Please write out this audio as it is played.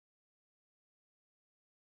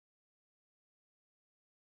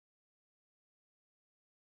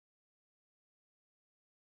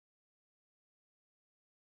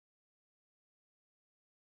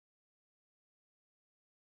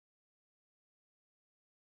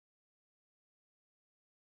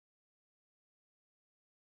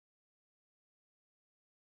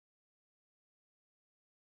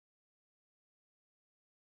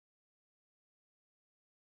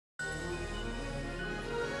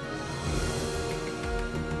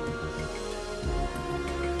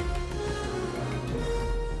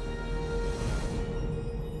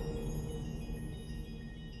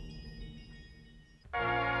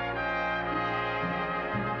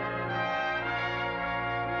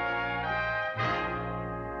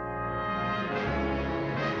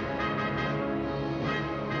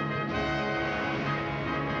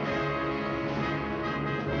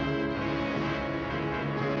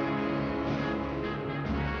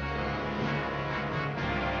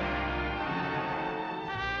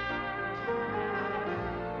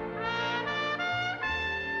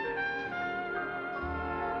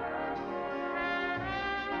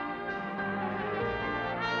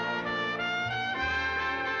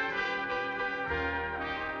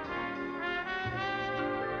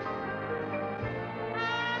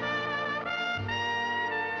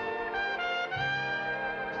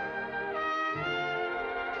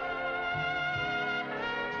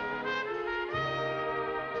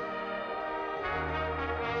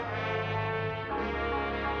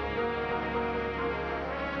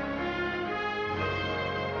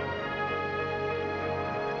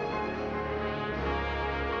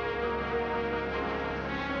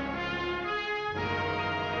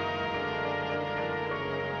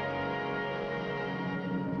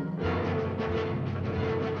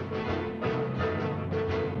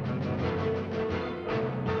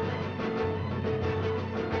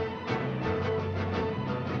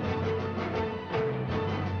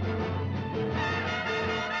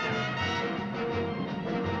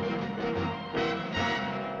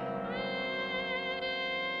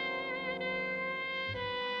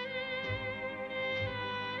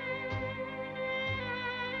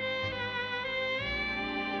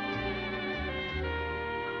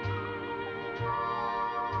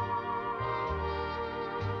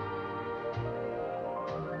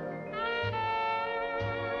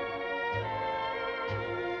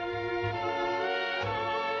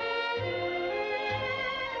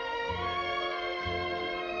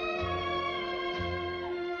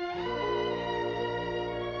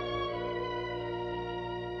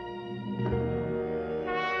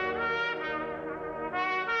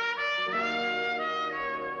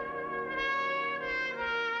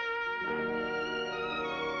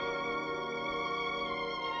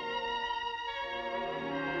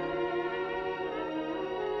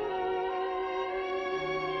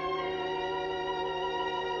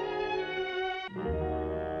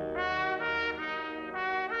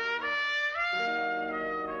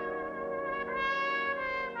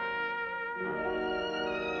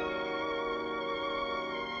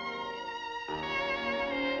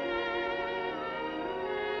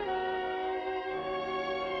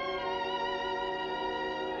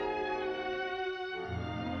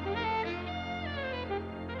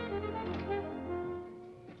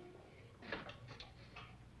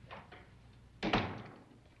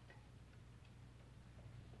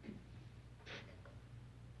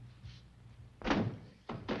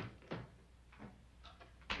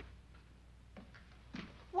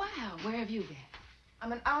have you been?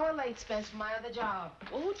 I'm an hour late, Spence, for my other job.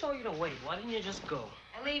 Well, who told you to wait? Why didn't you just go?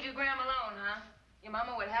 And leave your Graham alone, huh? Your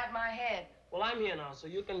mama would have my head. Well, I'm here now, so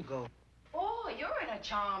you can go. Oh, you're in a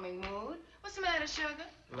charming mood. What's the matter, sugar?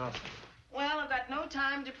 Nothing. Well, I've got no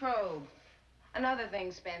time to probe. Another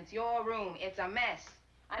thing, Spence, your room, it's a mess.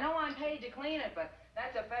 I know I'm paid to clean it, but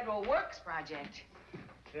that's a federal works project.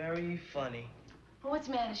 Very funny. Well, what's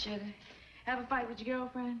the matter, sugar? Have a fight with your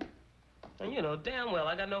girlfriend? And you know damn well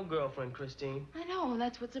I got no girlfriend, Christine. I know,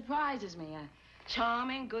 that's what surprises me. A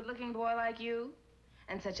charming, good-looking boy like you,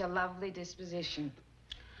 and such a lovely disposition.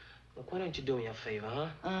 Look, why don't you do me a favor, huh?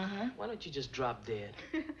 Uh-huh. Why don't you just drop dead?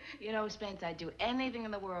 You know, Spence, I'd do anything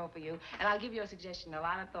in the world for you, and I'll give your suggestion a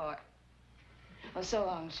lot of thought. Well, so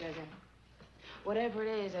long, sugar. Whatever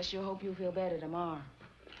it is, I sure hope you feel better tomorrow.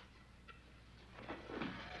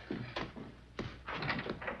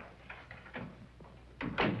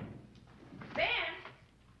 Ben!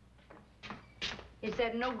 Is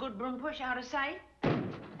that no good broom push out of sight?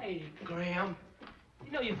 Hey, Graham.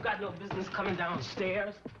 You know you've got no business coming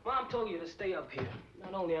downstairs. Mom told you to stay up here.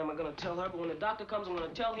 Not only am I going to tell her, but when the doctor comes, I'm going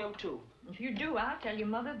to tell him, too. If you do, I'll tell your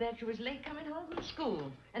mother that you was late coming home from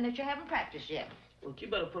school and that you haven't practiced yet. Look, you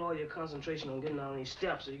better put all your concentration on getting down these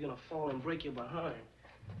steps or you're going to fall and break your behind.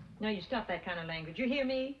 No, you stop that kind of language. You hear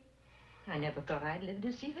me? I never thought I'd live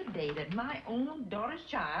to see the day that my own daughter's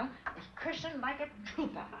child was cursing like a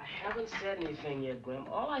trooper. I haven't said anything yet, Graham.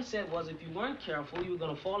 All I said was if you weren't careful, you were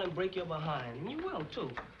going to fall and break your behind. And you will,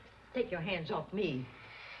 too. Take your hands off me.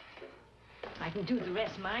 I can do the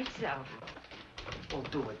rest myself. Well,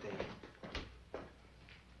 do it, then.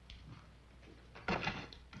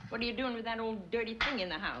 What are you doing with that old dirty thing in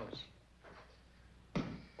the house?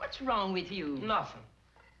 What's wrong with you? Nothing.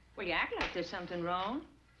 Well, you act like there's something wrong.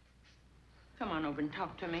 Come on over and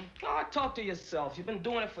talk to me. Oh, talk to yourself. You've been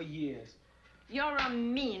doing it for years. You're a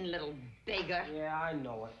mean little beggar. Yeah, I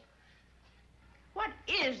know it. What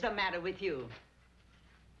is the matter with you?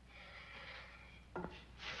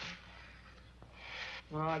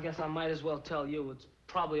 Well, I guess I might as well tell you. It's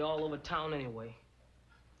probably all over town anyway.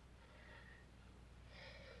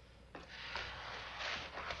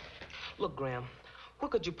 Look, Graham,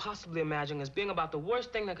 what could you possibly imagine as being about the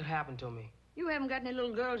worst thing that could happen to me? You haven't got any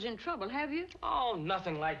little girls in trouble, have you? Oh,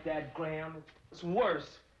 nothing like that, Graham. It's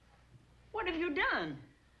worse. What have you done?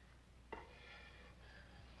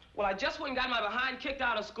 Well, I just went and got my behind kicked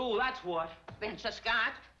out of school, that's what. Spencer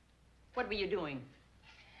Scott, what were you doing?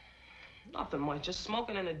 Nothing much, just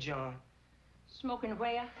smoking in a jar. Smoking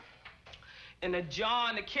where? In the jar,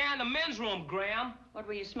 in the can, the men's room, Graham. What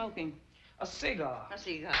were you smoking? A cigar. A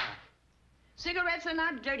cigar. Cigarettes are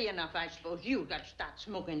not dirty enough, I suppose. You got to start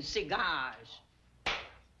smoking cigars.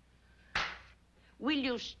 Will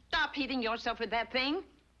you stop hitting yourself with that thing?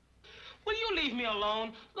 Will you leave me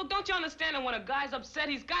alone? Look, don't you understand that when a guy's upset,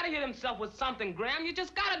 he's got to hit himself with something, Graham? You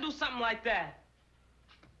just got to do something like that.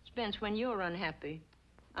 Spence, when you're unhappy,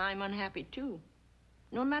 I'm unhappy, too.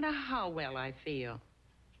 No matter how well I feel.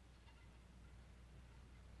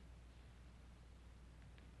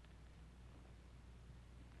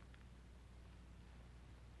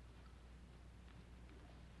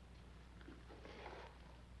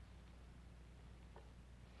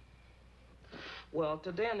 Well,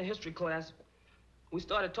 today in the history class, we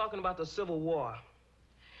started talking about the Civil War.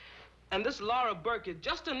 And this Laura Burkett,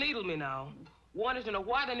 just to needle me now, wanted to know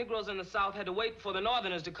why the Negroes in the South had to wait for the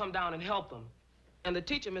Northerners to come down and help them. And the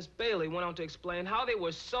teacher, Miss Bailey, went on to explain how they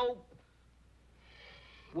were so,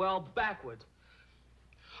 well, backward.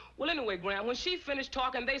 Well, anyway, Graham, when she finished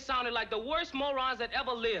talking, they sounded like the worst morons that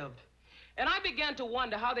ever lived. And I began to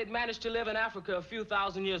wonder how they'd managed to live in Africa a few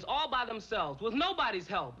thousand years all by themselves, with nobody's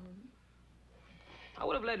help. I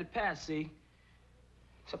would have let it pass, see?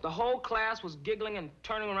 Except the whole class was giggling and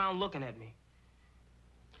turning around looking at me.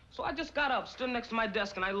 So I just got up, stood next to my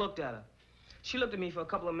desk, and I looked at her. She looked at me for a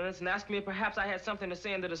couple of minutes and asked me if perhaps I had something to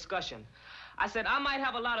say in the discussion. I said I might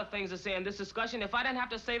have a lot of things to say in this discussion if I didn't have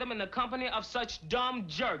to say them in the company of such dumb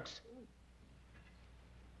jerks.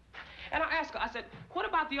 And I asked her, I said, what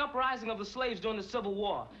about the uprising of the slaves during the Civil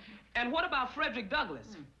War? And what about Frederick Douglass?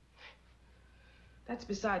 That's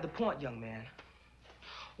beside the point, young man.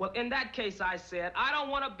 Well, in that case, I said, I don't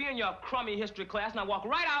want to be in your crummy history class, and I walked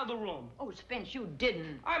right out of the room. Oh, Spence, you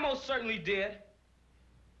didn't. I most certainly did.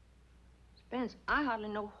 Spence, I hardly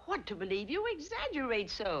know what to believe. You exaggerate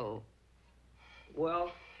so.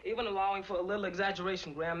 Well, even allowing for a little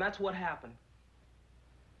exaggeration, Graham, that's what happened.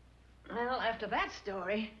 Well, after that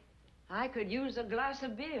story, I could use a glass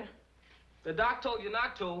of beer. The doc told you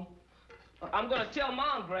not to. I'm going to tell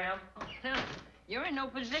Mom, Graham. Well, you're in no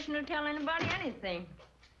position to tell anybody anything.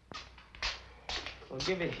 Well,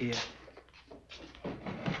 give it here.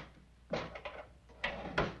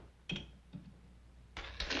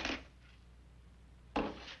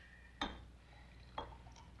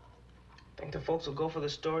 folks will go for the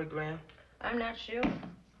story, Graham? I'm not sure.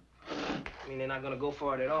 I mean, they're not gonna go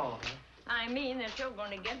for it at all, huh? I mean that you're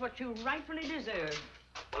going to get what you rightfully deserve.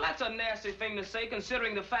 Well, that's a nasty thing to say,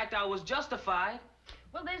 considering the fact I was justified.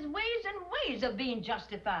 Well, there's ways and ways of being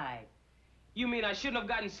justified. You mean I shouldn't have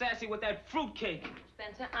gotten sassy with that fruitcake?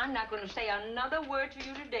 Spencer, I'm not going to say another word to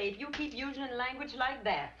you today if you keep using language like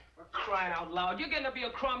that. For crying out loud, you're getting to be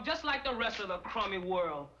a crumb just like the rest of the crummy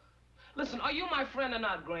world. Listen, are you my friend or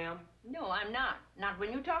not, Graham? No, I'm not. Not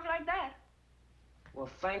when you talk like that. Well,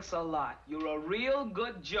 thanks a lot. You're a real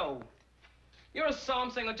good Joe. You're a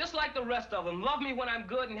psalm singer just like the rest of them. Love me when I'm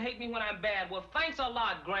good and hate me when I'm bad. Well, thanks a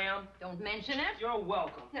lot, Graham. Don't mention it. You're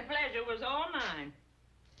welcome. The pleasure was all mine.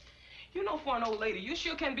 You know, for an old lady, you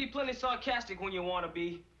sure can be plenty sarcastic when you want to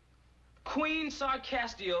be. Queen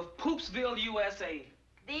Sarcastia of Poopsville, USA.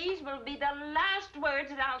 These will be the last words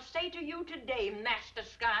that I'll say to you today, Master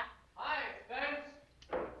Scott. Hi, Spence.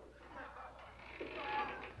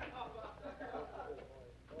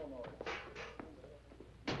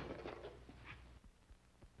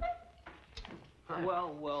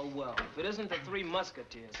 Well, well, well. If it isn't the Three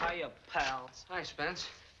Musketeers. Hiya, pals. Hi, Spence.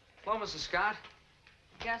 Hello, Mrs. Scott.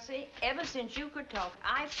 Gussie, ever since you could talk,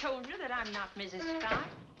 I've told you that I'm not Mrs. Scott.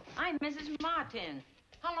 I'm Mrs. Martin.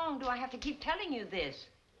 How long do I have to keep telling you this?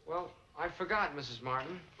 Well, I forgot, Mrs.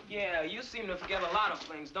 Martin. Yeah, you seem to forget a lot of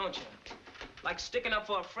things, don't you? Like sticking up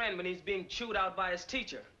for a friend when he's being chewed out by his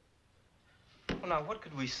teacher. Well, now, what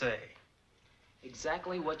could we say?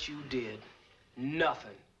 Exactly what you did.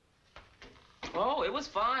 Nothing. Oh, it was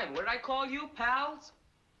fine. What did I call you, pals?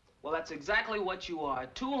 Well, that's exactly what you are.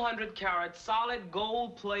 200-carat solid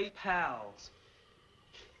gold plate pals.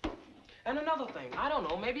 And another thing, I don't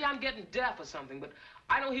know, maybe I'm getting deaf or something, but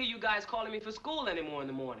I don't hear you guys calling me for school anymore in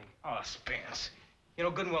the morning. Oh, Spence. You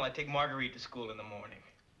know good and well I take Marguerite to school in the morning.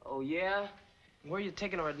 Oh, yeah? Where are you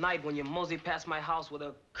taking her at night when you mosey past my house with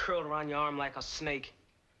her curled around your arm like a snake?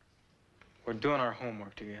 We're doing our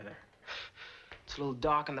homework together. It's a little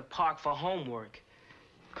dark in the park for homework.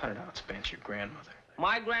 Cut it out, Spence, your grandmother.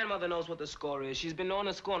 My grandmother knows what the score is. She's been knowing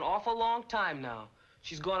the score an awful long time now.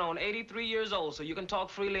 She's going on 83 years old, so you can talk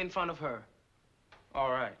freely in front of her.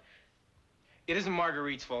 All right. It isn't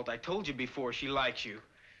Marguerite's fault. I told you before she likes you.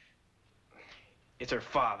 It's her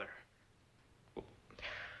father.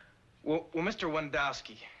 Well, Mr.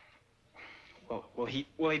 Wendowski.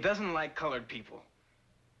 Well, he doesn't like colored people.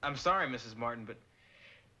 I'm sorry, Mrs. Martin, but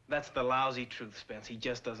that's the lousy truth, Spence. He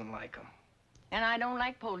just doesn't like them. And I don't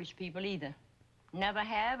like Polish people either. Never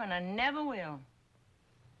have, and I never will.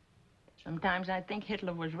 Sometimes I think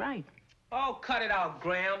Hitler was right. Oh, cut it out,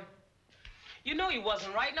 Graham. You know he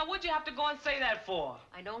wasn't right. Now, what'd you have to go and say that for?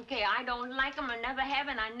 I don't care. I don't like them. I never have,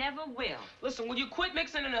 and I never will. Listen, will you quit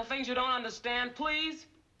mixing in the things you don't understand, please?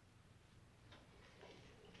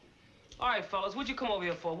 All right, fellas, what'd you come over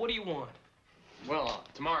here for? What do you want? Well,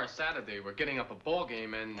 tomorrow's Saturday. We're getting up a ball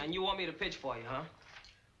game and... And you want me to pitch for you, huh?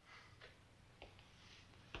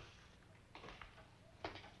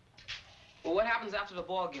 Well, what happens after the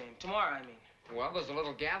ball game? Tomorrow, I mean. Well, there's a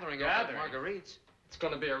little gathering over at Marguerite's. It's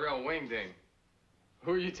gonna be a real wing ding.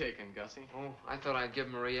 Who are you taking, Gussie? Oh, I thought I'd give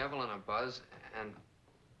Marie Evelyn a buzz, and...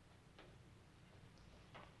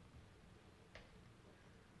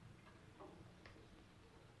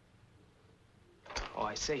 Oh,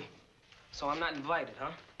 I see. So I'm not invited, huh?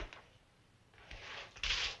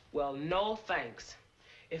 Well, no thanks.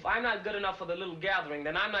 If I'm not good enough for the little gathering,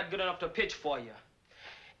 then I'm not good enough to pitch for you.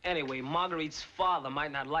 Anyway, Marguerite's father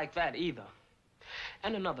might not like that either.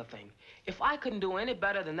 And another thing, if I couldn't do any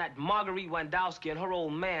better than that Marguerite Wendowski and her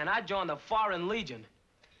old man, I'd join the Foreign Legion.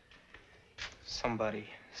 Somebody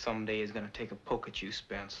someday is gonna take a poke at you,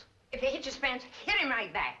 Spence. If he hits you, Spence, hit him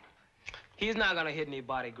right back. He's not gonna hit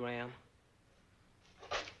anybody, Graham.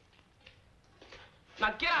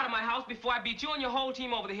 Now get out of my house before I beat you and your whole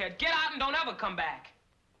team over the head. Get out and don't ever come back.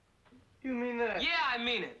 You mean that? Yeah, I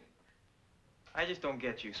mean it. I just don't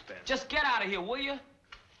get you, Spence. Just get out of here, will you?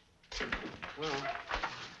 Well,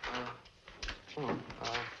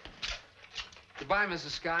 goodbye,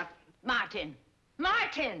 Mrs. Scott. Martin!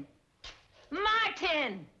 Martin!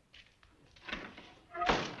 Martin!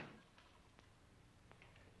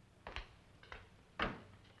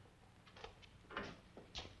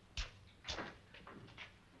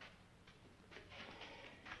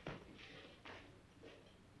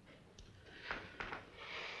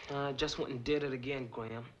 I just went and did it again,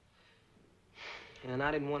 Graham. And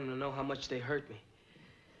I didn't want them to know how much they hurt me.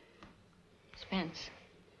 Spence,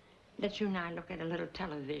 let's you and I look at a little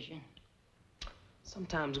television.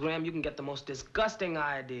 Sometimes, Graham, you can get the most disgusting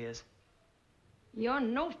ideas. You're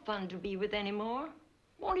no fun to be with anymore.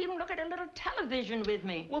 Won't even look at a little television with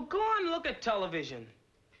me. Well, go on and look at television.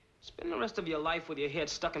 Spend the rest of your life with your head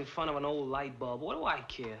stuck in front of an old light bulb. What do I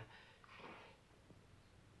care?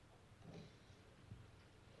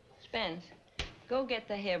 Spence, go get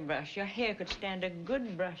the hairbrush. Your hair could stand a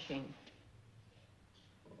good brushing.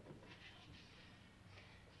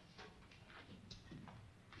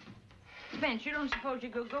 Spence, you don't suppose you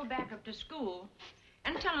could go back up to school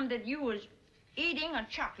and tell them that you was eating a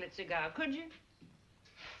chocolate cigar, could you?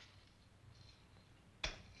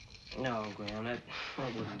 No, Graham, that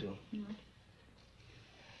wouldn't do. Mm-hmm.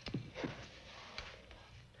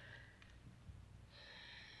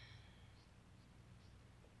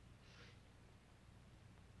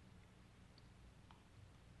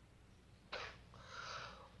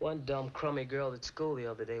 One dumb, crummy girl at school the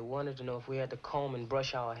other day wanted to know if we had to comb and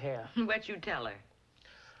brush our hair. What'd you tell her?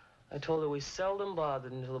 I told her we seldom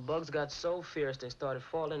bothered until the bugs got so fierce they started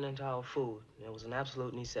falling into our food. It was an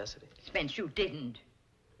absolute necessity. Spence, you didn't.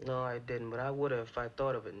 No, I didn't, but I would have if I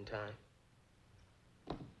thought of it in time.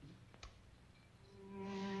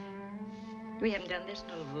 We haven't done this in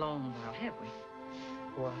a long while, have we?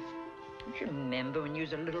 What? Don't you remember when you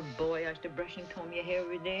was a little boy, I used to brush and comb your hair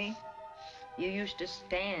every day? You used to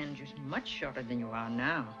stand just much shorter than you are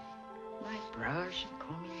now. My brush and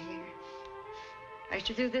comb your hair. I used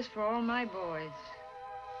to do this for all my boys.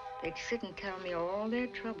 They'd sit and tell me all their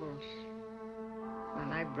troubles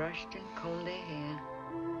while I brushed and combed their hair.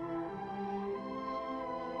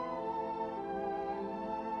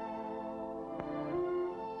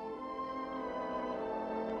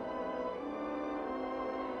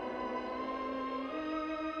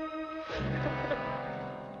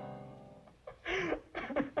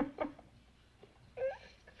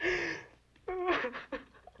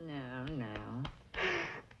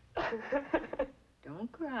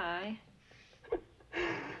 Don't cry.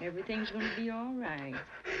 Everything's going to be all right.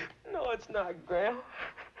 No, it's not, Graham.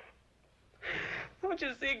 Don't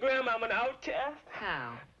you see, Graham, I'm an outcast?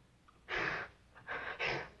 How?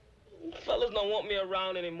 Fellas don't want me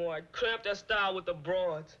around anymore. I cramped their style with the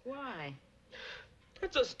broads. Why?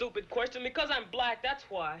 It's a stupid question. Because I'm black, that's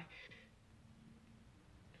why.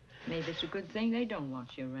 Maybe it's a good thing they don't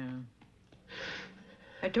want you around.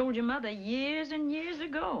 I told your mother years and years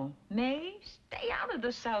ago, May, stay out of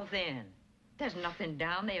the South End. There's nothing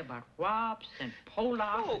down there but whops and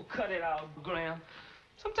polacks. Oh, cut it out, Graham.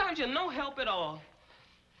 Sometimes you're no help at all.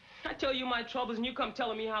 I tell you my troubles, and you come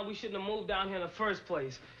telling me how we shouldn't have moved down here in the first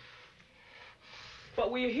place.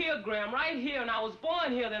 But we're here, Graham, right here, and I was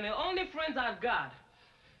born here. They're the only friends I've got.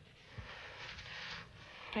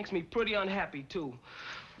 Makes me pretty unhappy, too.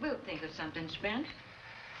 We'll think of something, Spence.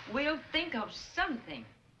 We'll think of something.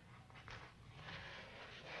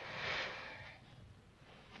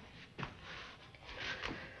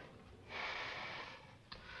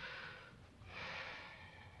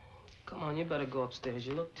 Come on, you better go upstairs.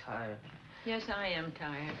 You look tired. Yes, I am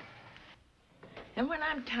tired. And when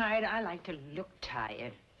I'm tired, I like to look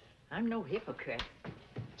tired. I'm no hypocrite.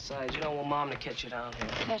 Besides, you don't want Mom to catch you down here.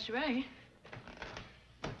 That's right.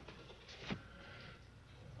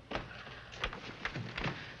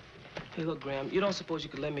 Hey, look, Graham, you don't suppose you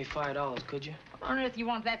could lend me $5, could you? What on earth you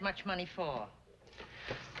want that much money for?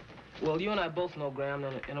 Well, you and I both know, Graham,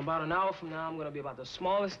 that in about an hour from now, I'm going to be about the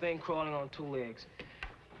smallest thing crawling on two legs.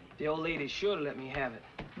 The old lady's sure to let me have it.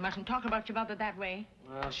 You mustn't talk about your mother that way.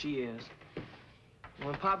 Well, she is.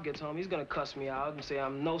 When Pop gets home, he's going to cuss me out and say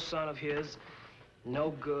I'm no son of his,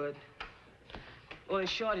 no good. Well, in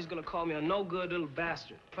short, he's going to call me a no-good little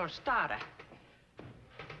bastard. For a starter.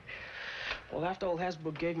 Well, after old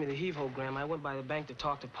Hasbrook gave me the heave-ho, Graham, I went by the bank to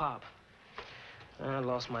talk to Pop. I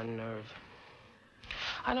lost my nerve.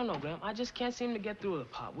 I don't know, Graham. I just can't seem to get through to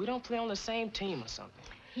Pop. We don't play on the same team or something.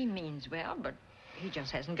 He means well, but he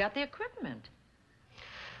just hasn't got the equipment.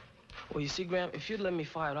 Well, you see, Graham, if you'd lend me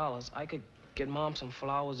 $5, I could get Mom some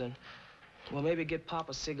flowers and, well, maybe get Pop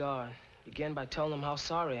a cigar and begin by telling him how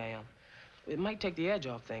sorry I am. It might take the edge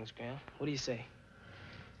off things, Graham. What do you say?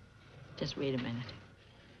 Just wait a minute.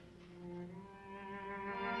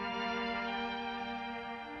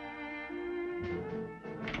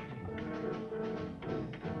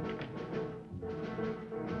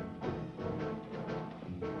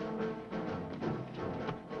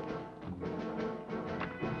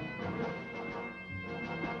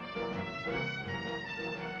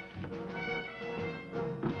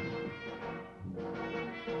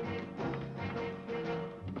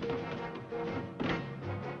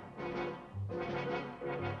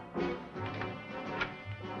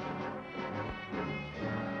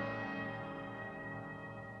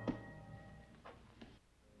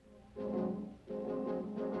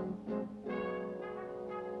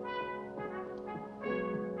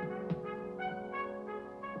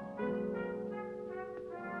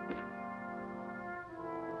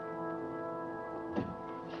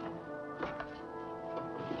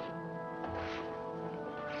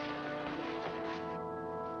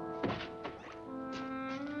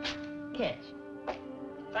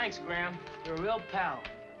 Thanks, Graham. You're a real pal.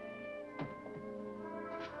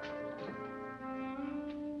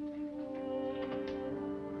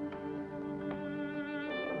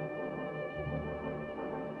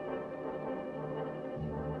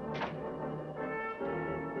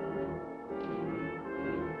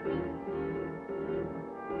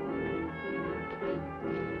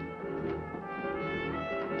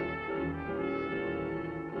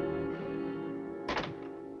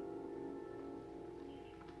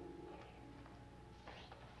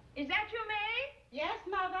 Is that you, May? Yes,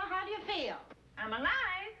 Mother. How do you feel? I'm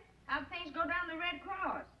alive. How'd things go down the Red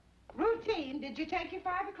Cross? Routine. Did you take your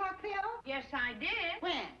 5 o'clock pill? Yes, I did.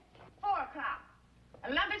 When? 4 o'clock. I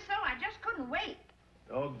love it so, I just couldn't wait.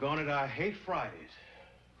 Doggone it, I hate Fridays.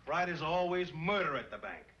 Fridays always murder at the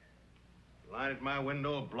bank. Line at my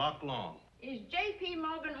window a block long. Is J.P.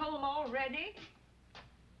 Morgan home already?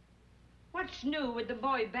 What's new with the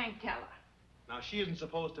boy bank teller? Now, she isn't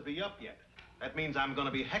supposed to be up yet. That means I'm going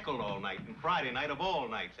to be heckled all night, and Friday night of all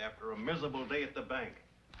nights after a miserable day at the bank.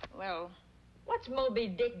 Well, what's Moby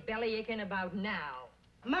Dick bellyaching about now?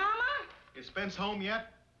 Mama? Is Spence home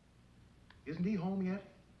yet? Isn't he home yet?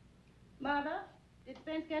 Mother, did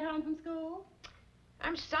Spence get home from school?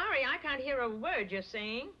 I'm sorry, I can't hear a word you're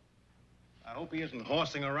saying. I hope he isn't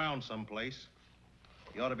horsing around someplace.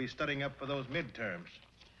 He ought to be studying up for those midterms.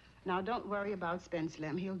 Now, don't worry about Spence,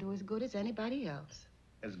 Lem. He'll do as good as anybody else.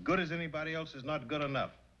 As good as anybody else is not good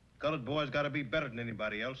enough. Colored boy's got to be better than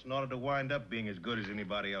anybody else in order to wind up being as good as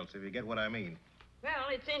anybody else, if you get what I mean. Well,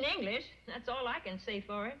 it's in English. That's all I can say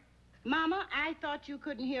for it. Mama, I thought you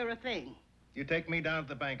couldn't hear a thing. You take me down to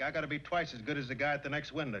the bank, I got to be twice as good as the guy at the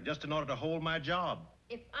next window, just in order to hold my job.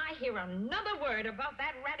 If I hear another word about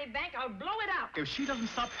that ratty bank, I'll blow it out. If she doesn't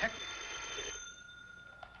stop heck...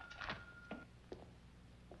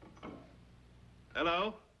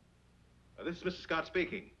 Hello? This is Mr. Scott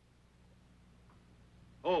speaking.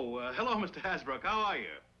 Oh, hello, Mr. Hasbrook. How are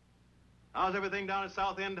you? How's everything down at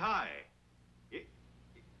South End High?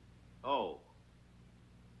 Oh.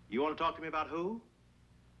 You want to talk to me about who?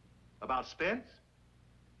 About Spence?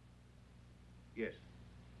 Yes.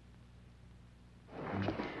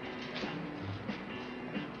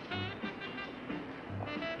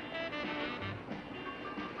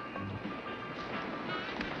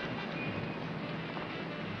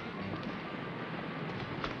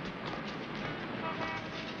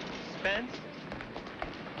 Spence?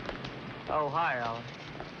 Oh, hi, Alan.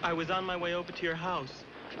 I was on my way over to your house.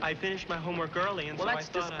 I finished my homework early, and Well, so that's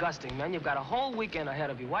I thought disgusting, man. You've got a whole weekend ahead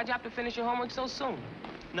of you. Why'd you have to finish your homework so soon?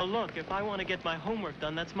 Now, look, if I want to get my homework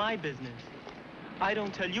done, that's my business. I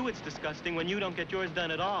don't tell you it's disgusting when you don't get yours done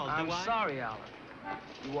at all, do I? I'm sorry, Alan.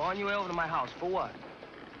 You were on your way over to my house. For what?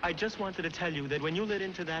 I just wanted to tell you that when you lit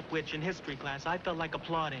into that witch in history class, I felt like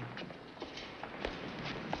applauding.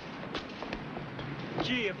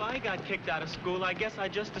 Gee, if I got kicked out of school, I guess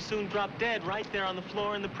I'd just as soon drop dead right there on the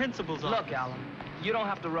floor in the principal's office. Look, Alan, you don't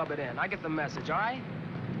have to rub it in. I get the message, all right?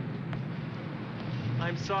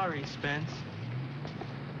 I'm sorry, Spence.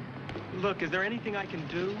 Look, is there anything I can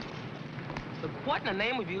do? Look, what in the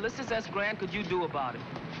name of Ulysses S. Grant could you do about it?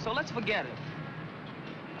 So let's forget it.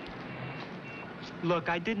 Look,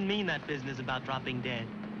 I didn't mean that business about dropping dead.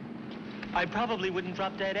 I probably wouldn't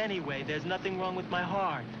drop dead anyway. There's nothing wrong with my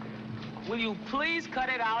heart. Will you please cut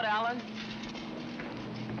it out, Alan?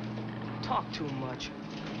 Talk too much.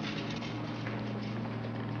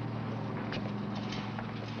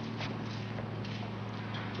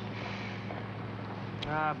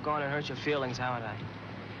 I've gone and hurt your feelings, haven't I?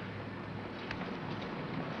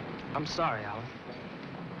 I'm sorry, Alan.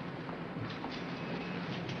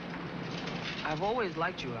 I've always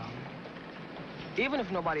liked you, Alan. Even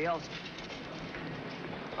if nobody else...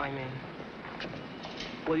 I mean...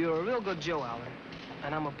 Well, you're a real good Joe, Alan.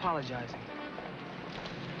 And I'm apologizing.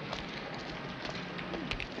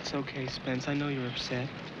 It's okay, Spence. I know you're upset.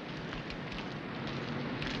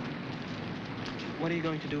 What are you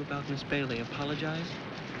going to do about Miss Bailey? Apologize?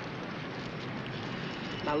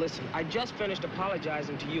 Now listen, I just finished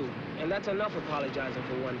apologizing to you, and that's enough apologizing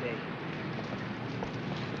for one day.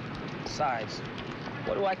 Besides,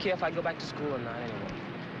 what do I care if I go back to school or not anyway?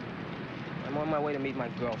 I'm on my way to meet my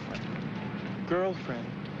girlfriend. Girlfriend?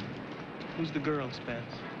 Who's the girl,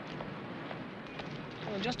 Spence?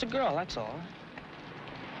 Well, just a girl, that's all.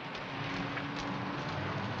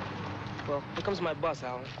 Well, here comes my bus,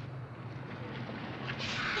 Alan.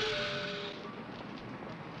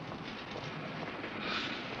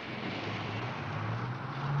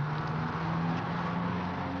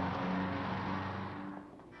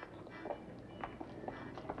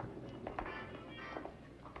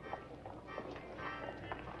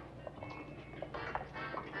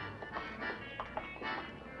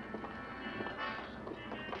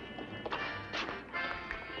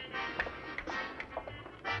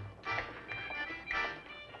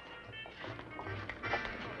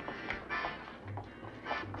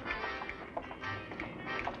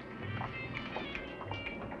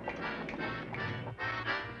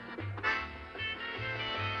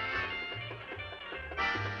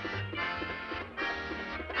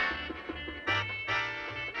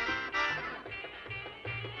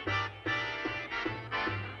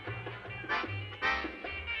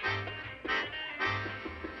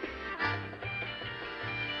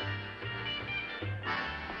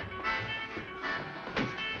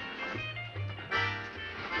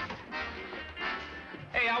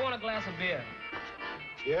 I want a glass of beer.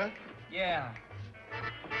 Yeah? Yeah.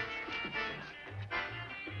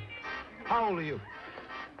 How old are you?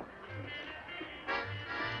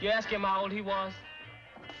 You ask him how old he was?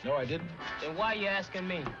 No, I didn't. Then why you asking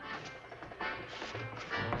me?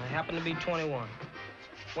 I happen to be 21.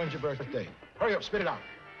 When's your birthday? Hurry up, spit it out.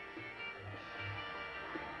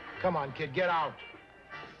 Come on, kid, get out.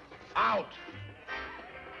 Out!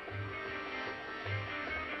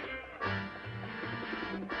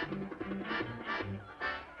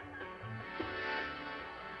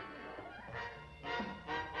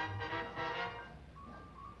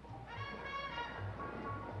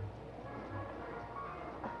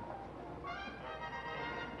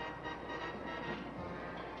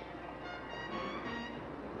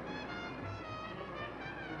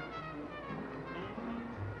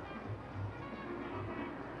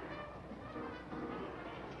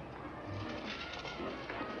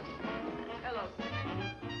 Hello,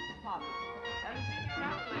 Papa. Haven't seen you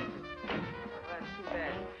around lately. That's too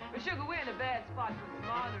bad. But Sugar, we're in a bad spot with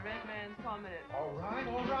tomorrow. The rent man's coming in. All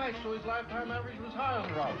right. So his lifetime average was high on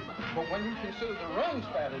the route. But when you consider the runs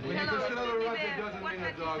batted in... Hello, consider the runs, there. it doesn't What's mean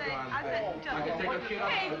that a you say? doggone I said, thing. I can take a kid up.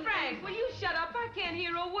 Hey, Frank, will you shut up? I can't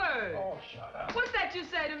hear a word. Oh, shut up. What's that you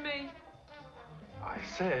say to me? I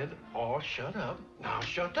said, oh, shut up. Now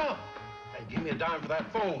shut up. And give me a dime for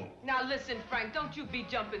that phone. Now listen, Frank, don't you be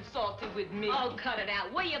jumping salty with me. Oh, cut it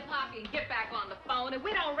out. Will you, Poppy, and get back on the phone? If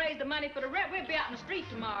we don't raise the money for the rent, we'll be out in the street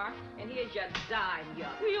tomorrow. And here's your dime,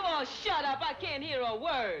 yuck. Will you all shut up? I can't hear a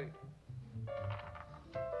word.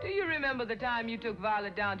 Do you remember the time you took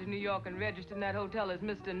Violet down to New York and registered in that hotel as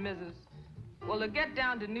Mr. and Mrs.? Well, to get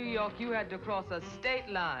down to New York, you had to cross a state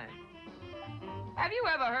line. Have you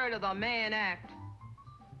ever heard of the Mann Act?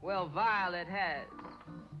 Well, Violet has.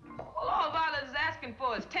 Well, all Violet is asking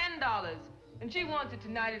for is $10. And she wants it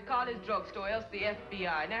tonight at Carter's drugstore, else the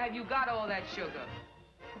FBI. Now, have you got all that sugar?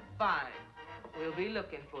 Fine. We'll be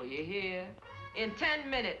looking for you here in 10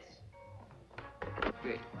 minutes.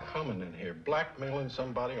 Coming in here, blackmailing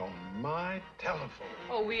somebody on my telephone.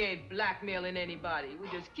 Oh, we ain't blackmailing anybody.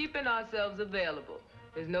 We're just keeping ourselves available.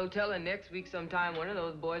 There's no telling next week sometime one of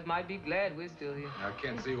those boys might be glad we're still here. I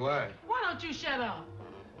can't see why. Why don't you shut up?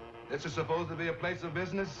 This is supposed to be a place of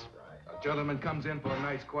business. Right. A gentleman comes in for a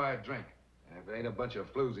nice, quiet drink. And if it ain't a bunch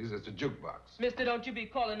of floozies, it's a jukebox. Mister, don't you be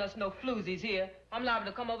calling us no floozies here. I'm liable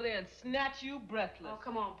to come over there and snatch you breathless. Oh,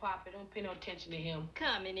 come on, Poppy. Don't pay no attention to him.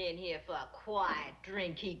 Coming in here for a quiet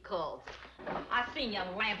drink, he calls it. I seen you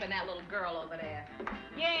lamping that little girl over there.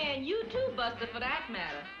 Yeah, and you too, Buster, for that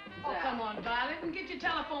matter. Oh, come on, Violet, and get your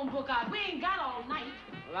telephone book out. We ain't got all night.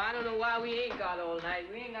 Well, I don't know why we ain't got all night.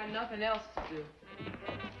 We ain't got nothing else to do.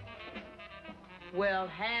 Well,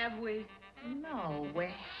 have we? No, we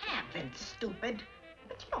haven't, stupid.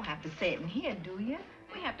 But you don't have to say it in here, do you?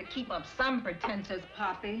 We have to keep up some pretenses,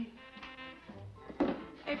 Poppy.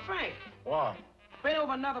 Hey, Frank, What? bring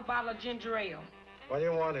over another bottle of ginger ale. What do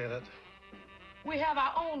you want in it? We have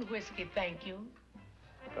our own whiskey, thank you.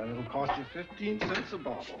 And it'll cost you 15 cents a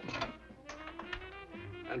bottle.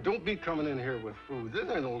 And don't be coming in here with food. This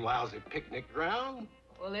ain't no lousy picnic ground.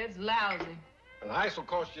 Well, it's lousy. And ice will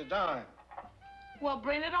cost you a dime. Well,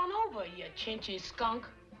 bring it on over, you chinchy skunk.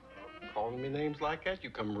 Calling me names like that,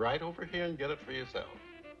 you come right over here and get it for yourself.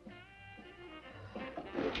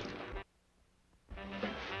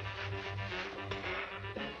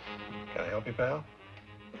 Can I help you, pal?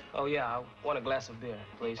 Oh, yeah, I want a glass of beer,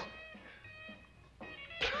 please.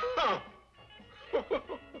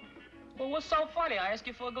 Well, what's so funny? I asked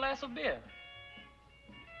you for a glass of beer.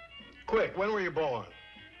 Quick, when were you born?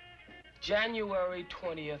 January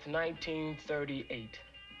 20th, 1938.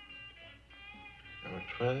 Number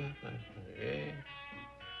 20, 1938.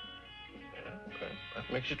 Yeah, okay.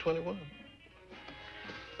 That makes you 21.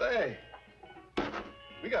 Say,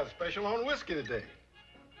 we got a special on whiskey today.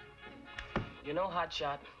 You know,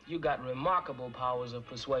 Hotshot, you got remarkable powers of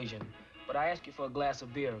persuasion. But I ask you for a glass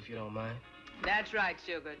of beer, if you don't mind. That's right,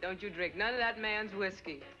 Sugar. Don't you drink none of that man's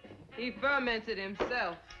whiskey. He ferments it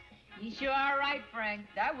himself. You sure are right, Frank.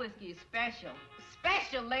 That whiskey is special.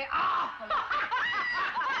 Specially awful.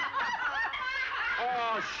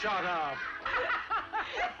 Oh, shut up.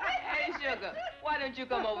 Hey, Sugar, why don't you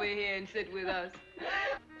come over here and sit with us?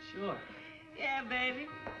 Sure. Yeah, baby.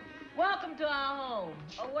 Welcome to our home,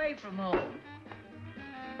 away from home.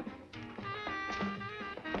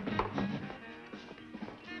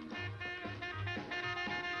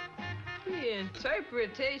 The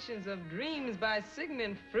interpretations of dreams by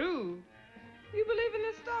Sigmund Freud. You believe in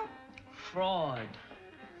this stuff? Fraud.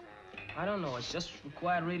 I don't know. It's just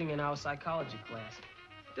required reading in our psychology class.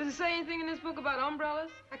 Does it say anything in this book about umbrellas?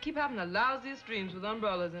 I keep having the lousiest dreams with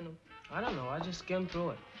umbrellas in them. I don't know. I just skimmed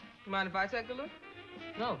through it. You mind if I take a look?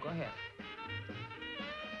 No, go ahead.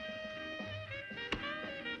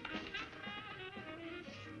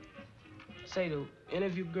 Say, do any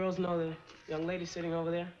of you girls know the young lady sitting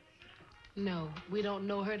over there? No, we don't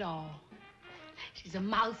know her at all. She's a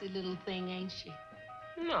mousy little thing, ain't she?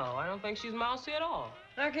 No, I don't think she's mousy at all.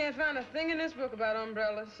 I can't find a thing in this book about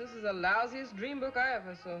umbrellas. This is the lousiest dream book I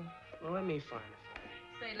ever saw. Well, let me find it.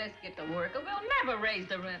 Say, let's get to work, or we'll never raise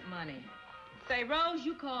the rent money. Say, Rose,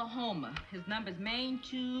 you call Homer. His number's main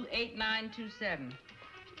 28927.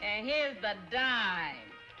 And here's the dime.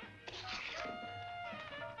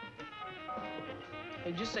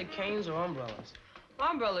 Hey, just say canes or umbrellas.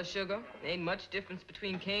 Umbrellas, sugar. Ain't much difference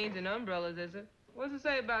between canes and umbrellas, is there? What's it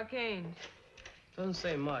say about canes? Doesn't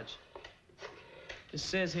say much. It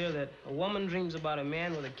says here that a woman dreams about a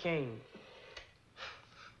man with a cane.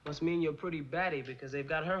 Must mean you're pretty batty because they've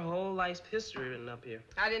got her whole life's history written up here.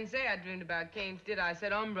 I didn't say I dreamed about canes, did I? I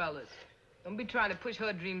said umbrellas. Don't be trying to push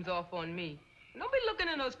her dreams off on me. And don't be looking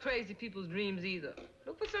in those crazy people's dreams either.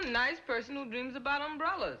 Look for some nice person who dreams about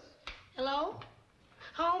umbrellas. Hello?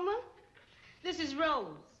 Homer? This is Rose.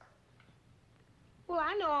 Well,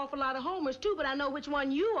 I know an awful lot of Homers, too, but I know which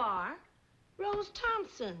one you are. Rose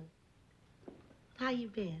Thompson. How you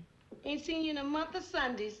been? Ain't seen you in a month of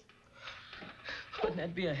Sundays. Wouldn't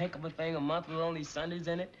that be a heck of a thing, a month with only Sundays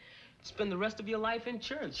in it? Spend the rest of your life in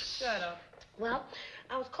church. Shut up. Well,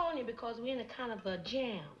 I was calling you because we're in a kind of a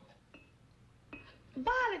jam.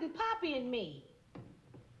 Violet and Poppy and me.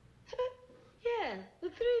 Yeah, the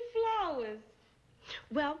 3 flowers.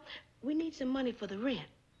 Well, we need some money for the rent.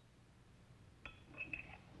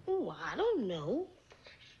 Oh, I don't know.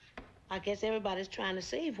 I guess everybody's trying to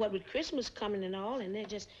save, what with Christmas coming and all, and they're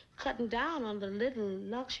just cutting down on the little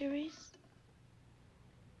luxuries.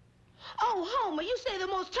 Oh, Homer, you say the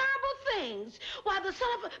most terrible things. Why, the son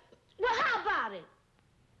of a... Well, how about it?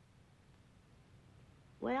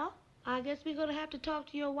 Well, I guess we're going to have to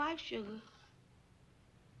talk to your wife, sugar.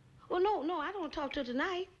 Well, no, I don't want to talk to her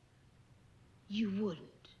tonight. You wouldn't.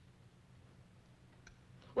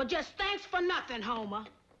 Well, just thanks for nothing, Homer.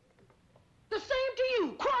 The same to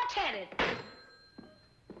you, cross-headed.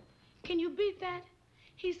 Can you beat that?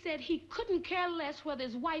 He said he couldn't care less whether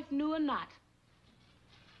his wife knew or not.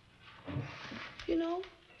 You know,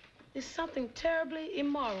 there's something terribly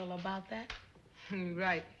immoral about that.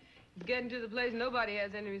 Right. It's getting to the place nobody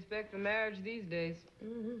has any respect for marriage these days.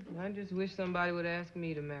 Mm-hmm. I just wish somebody would ask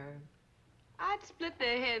me to marry him. I'd split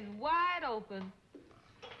their heads wide open.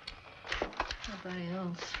 Nobody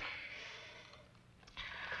else.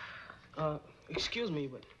 Excuse me,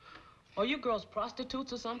 but are you girls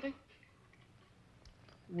prostitutes or something?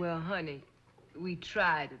 Well, honey, we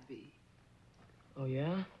try to be. Oh,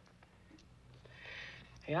 yeah?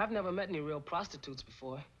 Hey, I've never met any real prostitutes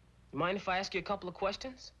before. You mind if I ask you a couple of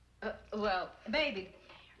questions? Well, baby,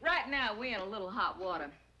 right now we're in a little hot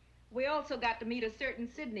water. We also got to meet a certain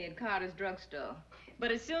Sydney at Carter's drugstore.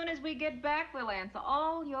 But as soon as we get back, we'll answer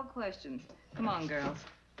all your questions. Come on, girls.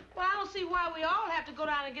 Well, I don't see why we all have to go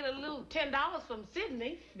down and get a little $10 from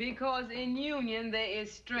Sydney. Because in union there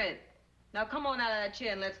is strength. Now come on out of that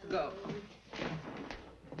chair and let's go.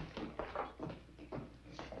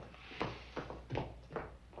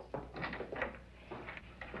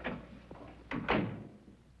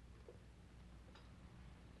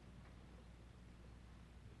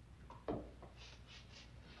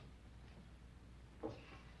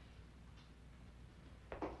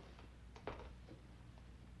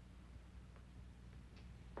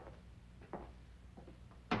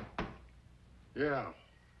 Yeah.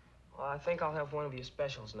 Well, I think I'll have one of your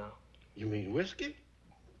specials now. You mean whiskey?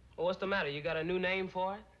 Well, what's the matter? You got a new name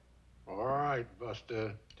for it? All right,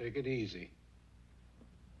 Buster. Take it easy.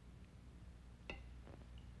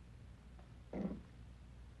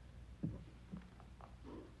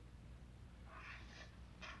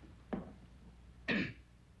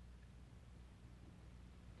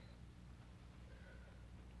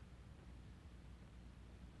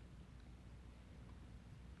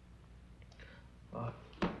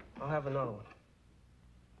 I'll have another one.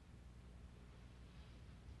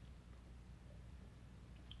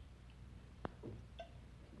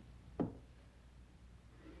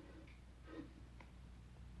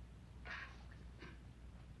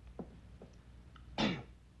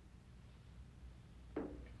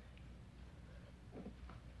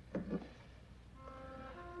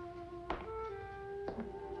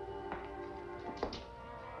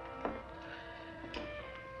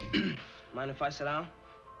 Mind if I sit down?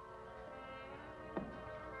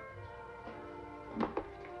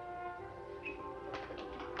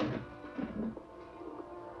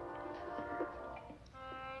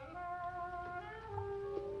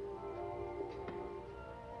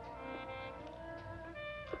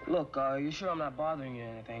 Look, you sure I'm not bothering you or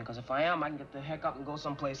anything? Because if I am, I can get the heck up and go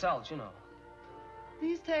someplace else, you know.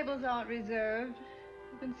 These tables aren't reserved.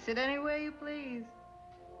 You can sit anywhere you please.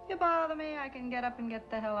 If you bother me, I can get up and get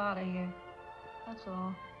the hell out of here. That's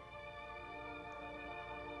all.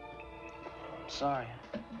 I'm sorry.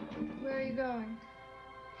 Where are you going?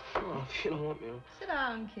 Oh, if you don't want me to. Sit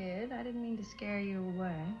down, kid. I didn't mean to scare you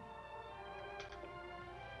away.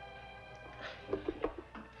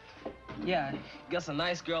 Yeah, I guess a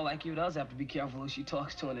nice girl like you does have to be careful who she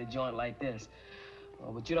talks to in a joint like this.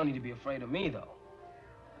 Well, but you don't need to be afraid of me, though.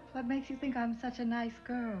 What makes you think I'm such a nice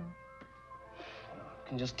girl? I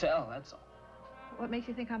can just tell, that's all. What makes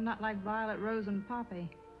you think I'm not like Violet, Rose, and Poppy?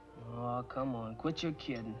 Oh, come on, quit your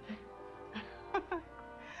kidding.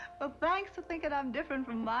 Well, thanks for thinking I'm different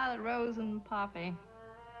from Violet, Rose, and Poppy.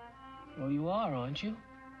 Well, you are, aren't you?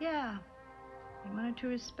 Yeah. In one or two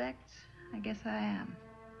respects, I guess I am.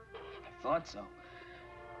 I thought so.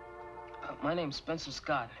 My name's Spencer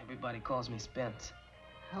Scott. Everybody calls me Spence.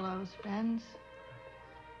 Hello, Spence.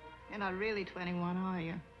 You're not really 21, are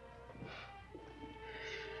you?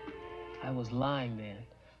 I was lying then.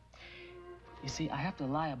 You see, I have to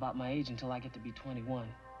lie about my age until I get to be 21.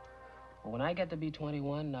 But when I get to be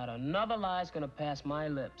 21, not another lie's gonna pass my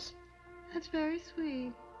lips. That's very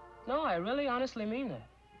sweet. No, I really honestly mean that.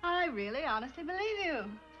 I really honestly believe you.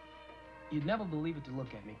 You'd never believe it to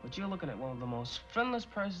look at me, but you're looking at one of the most friendless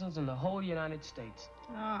persons in the whole United States.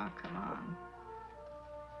 Oh, come on.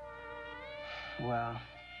 Well,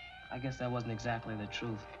 I guess that wasn't exactly the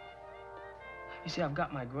truth. You see, I've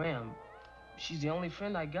got my Gram. She's the only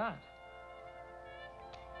friend I got.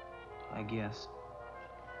 I guess.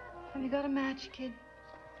 Have you got a match, kid?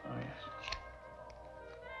 Oh, yes.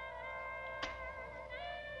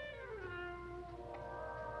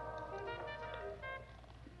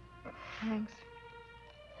 Thanks.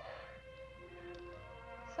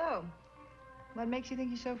 So, what makes you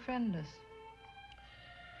think you're so friendless?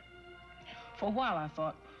 For a while, I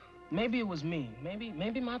thought maybe it was me.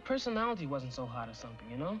 Maybe my personality wasn't so hot or something,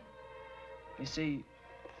 you know? You see,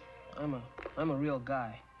 I'm a real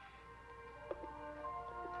guy.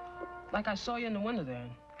 Like I saw you in the window there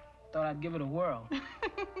and thought I'd give it a whirl.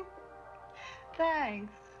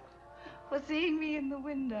 Thanks for seeing me in the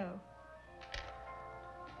window.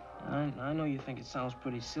 I know you think it sounds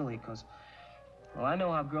pretty silly, because, well, I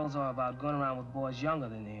know how girls are about going around with boys younger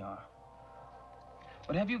than they are.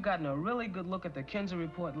 But have you gotten a really good look at the Kinsey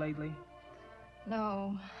report lately?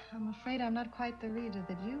 No, I'm afraid I'm not quite the reader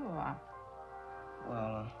that you are.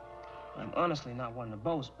 Well, I'm honestly not one to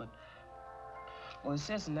boast, but, well, it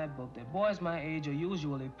says in that book that boys my age are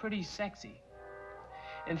usually pretty sexy.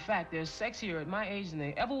 In fact, they're sexier at my age than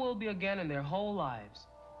they ever will be again in their whole lives.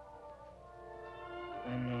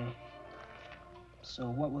 And, so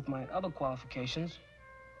what with my other qualifications,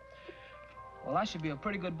 well, I should be a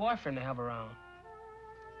pretty good boyfriend to have around.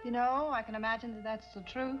 You know, I can imagine that that's the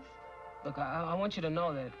truth. Look, I want you to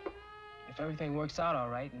know that if everything works out all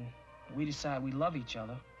right and we decide we love each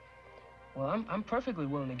other, well, I'm perfectly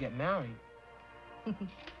willing to get married.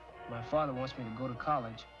 My father wants me to go to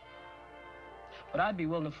college. But I'd be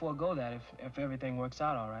willing to forego that if everything works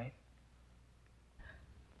out all right.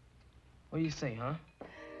 What do you say, huh?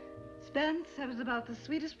 Spence, that was about the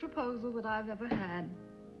sweetest proposal that I've ever had.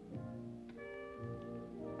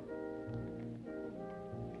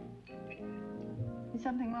 Is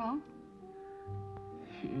something wrong?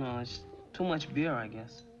 No, it's too much beer, I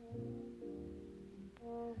guess.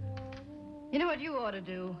 You know what you ought to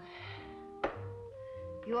do?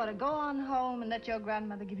 You ought to go on home and let your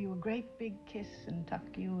grandmother give you a great big kiss and tuck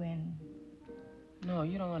you in. No,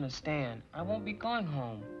 you don't understand. I won't be going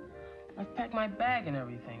home. I've packed my bag and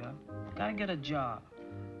everything. I've got to get a job.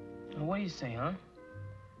 Now, what do you say, huh?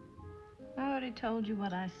 I already told you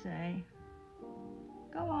what I say.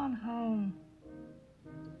 Go on home.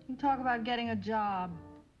 You talk about getting a job.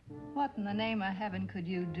 What in the name of heaven could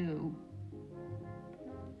you do?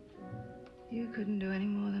 You couldn't do any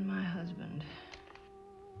more than my husband.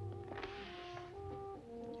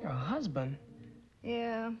 Your husband?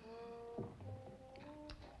 Yeah.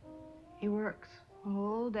 He works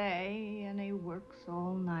all day and he works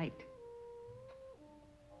all night.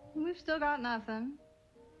 We've still got nothing.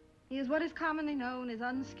 He is what is commonly known as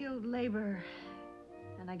unskilled labor.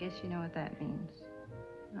 And I guess you know what that means.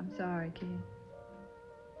 I'm sorry, kid.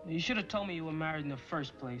 You should have told me you were married in the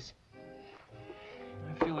first place.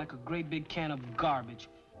 I feel like a great big can of garbage.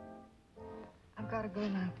 I've got to go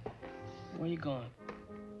now. Where you going?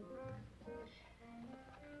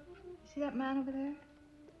 See that man over there?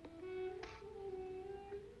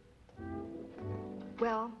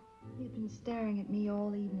 Well, he's been staring at me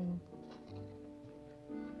all evening.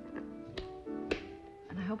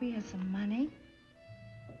 hope he has some money.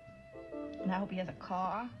 And I hope he has a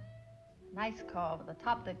car. Nice car with a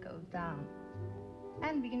top that goes down.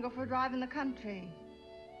 And we can go for a drive in the country.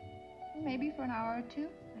 Maybe for an hour or two,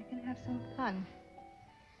 I can have some fun.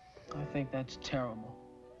 I think that's terrible.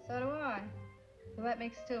 So do I. So that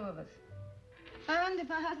makes two of us. And if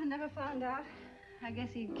my husband never found out, I guess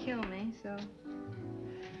he'd kill me, so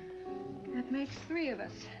that makes three of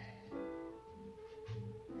us.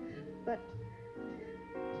 But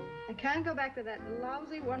I can't go back to that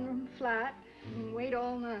lousy one-room flat and wait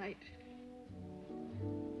all night.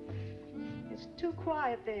 It's too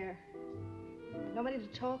quiet there. Nobody to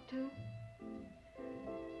talk to.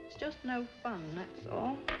 It's just no fun, that's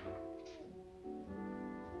all.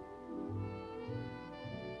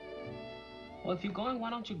 Well, if you're going, why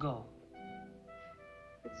don't you go?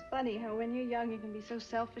 It's funny how when you're young, you can be so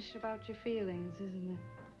selfish about your feelings, isn't it?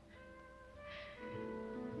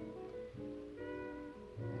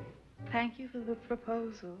 Thank you for the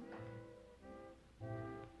proposal.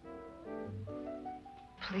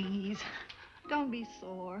 Please, don't be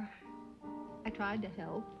sore. I tried to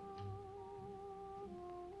help.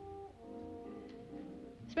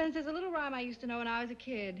 Spence, there's a little rhyme I used to know when I was a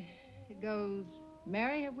kid. It goes,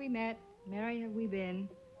 merry have we met, merry have we been.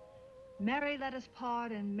 Merry let us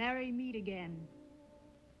part and merry meet again.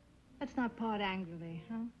 Let's not part angrily,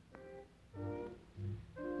 huh?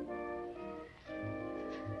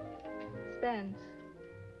 Spence.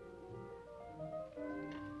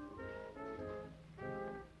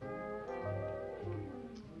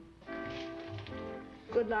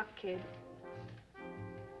 Good luck, kid.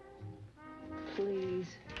 Please,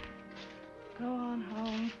 go on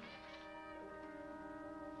home.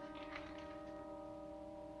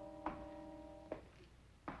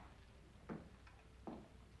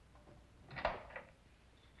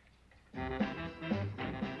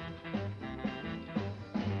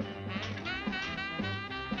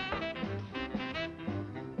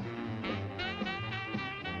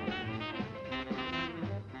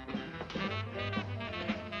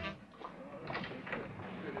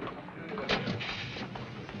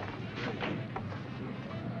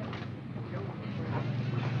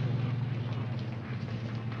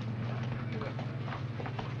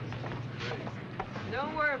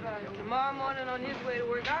 Don't worry about it. Tomorrow morning on his way to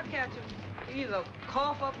work, I'll catch him. Either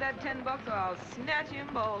cough up that $10 or I'll snatch him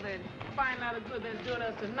bald-headed. Find out a good that's doing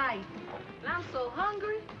us tonight. And I'm so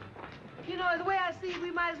hungry. You know, the way I see it, we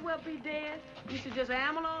might as well be dead. You should just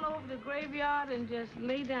amble on over to the graveyard and just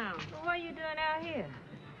lay down. Well, what are you doing out here?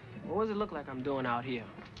 Well, what does it look like I'm doing out here?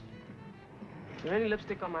 Is there any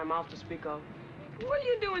lipstick on my mouth to speak of? What are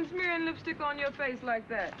you doing smearing lipstick on your face like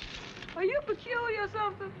that? Are you peculiar or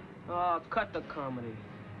something? Oh, cut the comedy.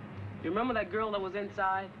 You remember that girl that was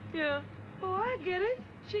inside? Yeah. Oh, I get it.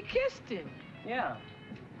 She kissed him. Yeah.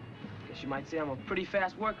 Guess you might say I'm a pretty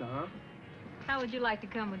fast worker, huh? How would you like to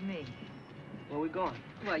come with me? Where we going?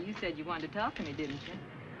 Well, you said you wanted to talk to me, didn't you?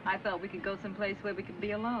 I thought we could go someplace where we could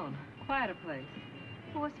be alone. Quieter place.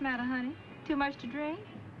 Well, what's the matter, honey? Too much to drink?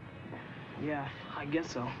 Yeah, I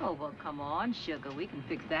guess so. Oh, well, come on, sugar. We can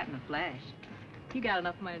fix that in a flash. You got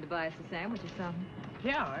enough money to buy us a sandwich or something?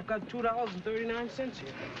 Yeah, I've got $2.39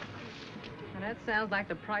 here. And that sounds like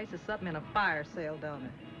the price of something in a fire sale, don't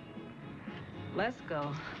it? Let's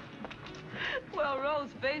go. Well, Rose,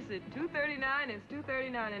 face it, $2.39 is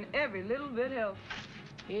 $2.39 and every little bit helps.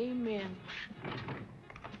 Amen.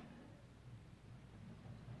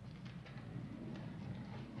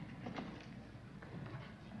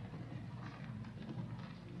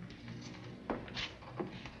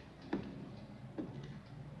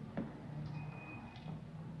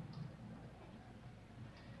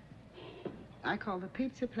 I called the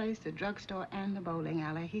pizza place, the drugstore, and the bowling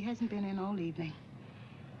alley. He hasn't been in all evening.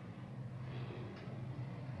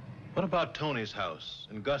 What about Tony's house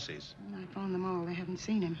and Gussie's? I phoned them all. They haven't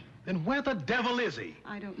seen him. Then where the devil is he?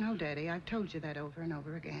 I don't know, Daddy. I've told you that over and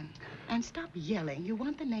over again. And stop yelling. You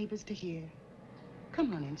want the neighbors to hear.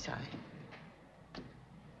 Come on inside.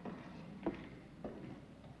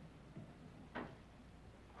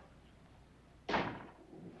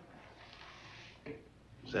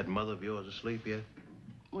 Is that mother of yours asleep yet?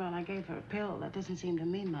 Well, I gave her a pill. That doesn't seem to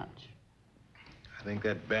mean much. I think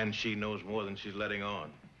that banshee knows more than she's letting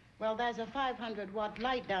on. Well, there's a 500-watt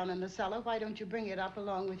light down in the cellar. Why don't you bring it up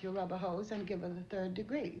along with your rubber hose and give her the 3rd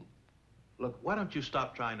degree? Look, why don't you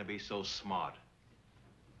stop trying to be so smart?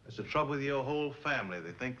 That's the trouble with your whole family.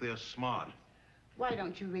 They think they're smart. Why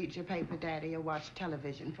don't you read your paper, Daddy, or watch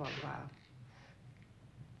television for a while?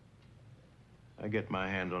 I get my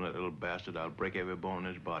hand on that little bastard, I'll break every bone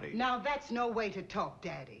in his body. Now, that's no way to talk,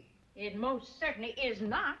 Daddy. It most certainly is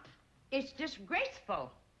not. It's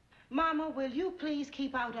disgraceful. Mama, will you please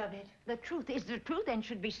keep out of it? The truth is the truth and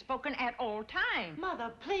should be spoken at all times.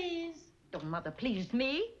 Mother, please. Don't Mother please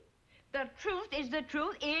me. The truth is the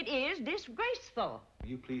truth. It is disgraceful. Will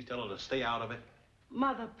you please tell her to stay out of it?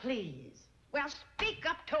 Mother, please. Well, speak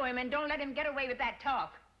up to him and don't let him get away with that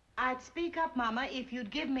talk. I'd speak up, Mama, if you'd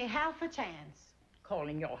give me half a chance.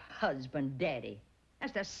 Calling your husband Daddy.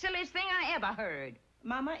 That's the silliest thing I ever heard.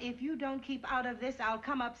 Mama, if you don't keep out of this, I'll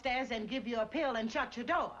come upstairs and give you a pill and shut your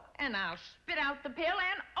door. And I'll spit out the pill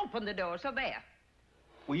and open the door, so there.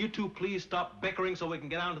 Will you two please stop bickering so we can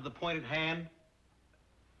get on to the point at hand?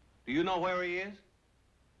 Do you know where he is?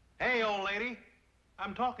 Hey, old lady,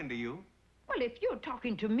 I'm talking to you. Well, if you're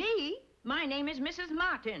talking to me, my name is Mrs.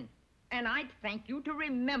 Martin, and I'd thank you to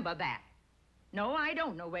remember that. No, I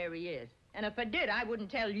don't know where he is. And if I did, I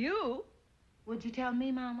wouldn't tell you. Would you tell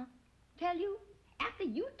me, Mama? Tell you? After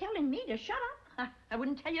you telling me to shut up, I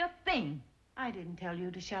wouldn't tell you a thing. I didn't tell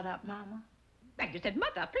you to shut up, Mama. I just said,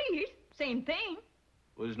 Mother, please. Same thing.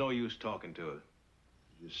 Well, there's no use talking to her.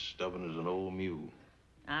 You're stubborn as an old mule.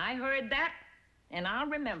 I heard that, and I'll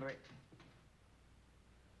remember it.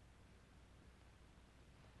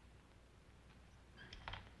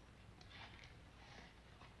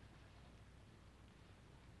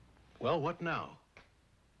 Well, what now?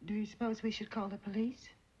 Do you suppose we should call the police?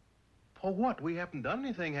 For what? We haven't done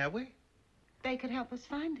anything, have we? They could help us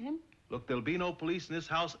find him. Look, there'll be no police in this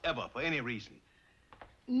house ever, for any reason.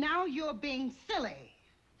 Now you're being silly.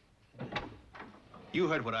 You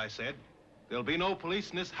heard what I said. There'll be no police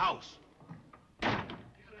in this house.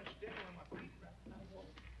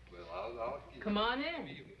 Come on in.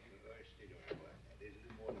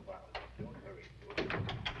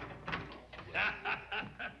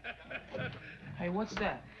 Hey, what's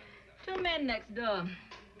that? 2 men next door.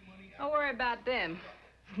 Don't worry about them.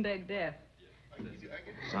 They're deaf.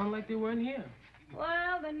 Sound like they weren't here.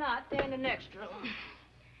 Well, they're not. They're in the next room.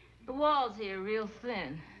 The walls here are real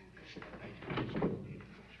thin.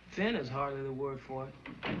 Thin is hardly the word for it.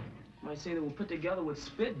 Might say they were put together with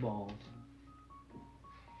spitballs.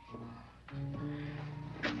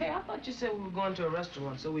 Hey, I thought you said we were going to a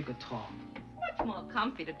restaurant so we could talk. Much more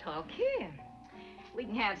comfy to talk here. We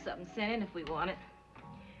can have something sent in if we want it.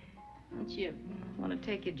 Don't you want to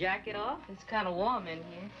take your jacket off? It's kind of warm in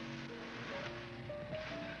here.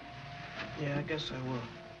 Yeah, I guess I will.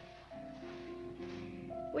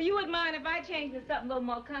 Well, you wouldn't mind if I changed to something a little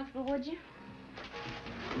more comfortable, would you?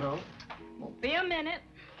 No. Won't be a minute.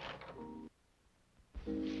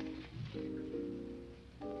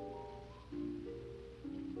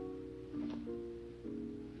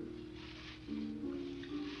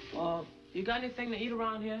 You got anything to eat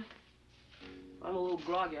around here? I'm a little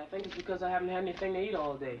groggy. I think it's because I haven't had anything to eat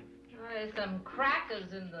all day. There's some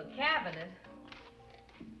crackers in the cabinet.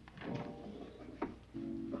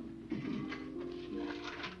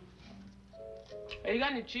 Hey, you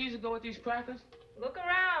got any cheese to go with these crackers? Look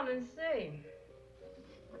around and see.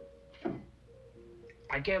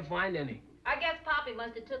 I can't find any. I guess Poppy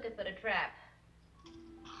must have took it for the trap.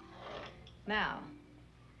 Now,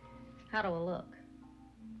 how do I look?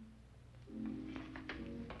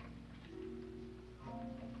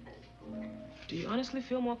 Do you honestly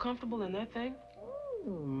feel more comfortable in that thing?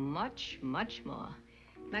 Ooh, much, much more.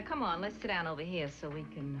 Now, come on, let's sit down over here so we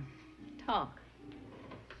can talk.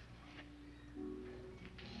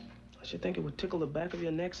 I should think it would tickle the back of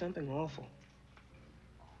your neck, something awful.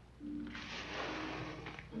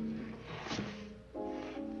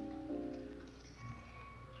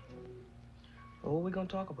 Well, what are we gonna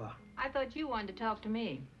talk about? I thought you wanted to talk to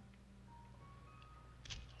me.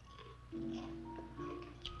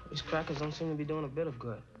 These crackers don't seem to be doing a bit of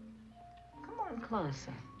good. Come on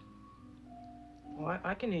closer. Well,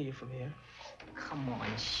 I can hear you from here. Come on,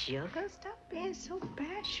 sugar. Stop being so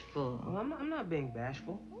bashful. Well, I'm not being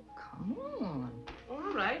bashful. Oh, come on.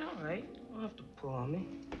 All right, all right. You don't have to pull on me.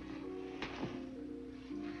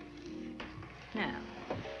 Now,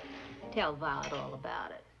 tell Violet all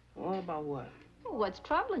about it. All about what? Well, what's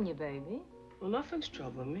troubling you, baby? Well, nothing's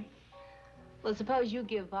troubling me. Well, suppose you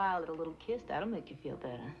give Violet a little kiss. That'll make you feel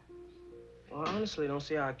better. Well, I honestly don't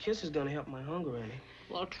see how a kiss is gonna help my hunger any.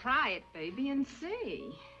 Well, try it, baby, and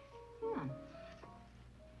see. Come on.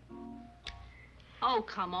 Oh,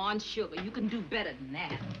 come on, sugar. You can do better than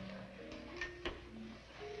that.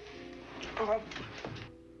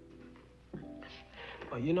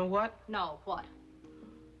 Oh, you know what? No, what?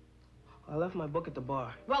 I left my book at the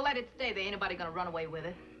bar. Well, let it stay there. Ain't nobody gonna run away with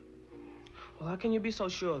it. Well, how can you be so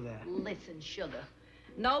sure of that? Listen, sugar.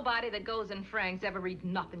 Nobody that goes in Frank's ever reads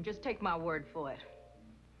nothing. Just take my word for it.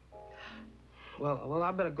 Well,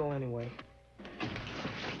 I better go anyway.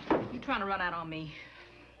 You trying to run out on me?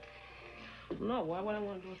 No, why would I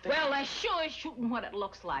want to do a thing? Well, that sure is shooting what it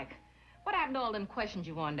looks like. What happened to all them questions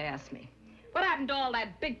you wanted to ask me? What happened to all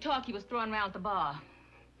that big talk you was throwing around at the bar?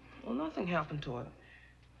 Well, nothing happened to it.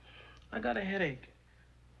 I got a headache.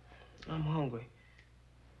 I'm hungry.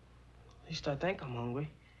 At least I think I'm hungry.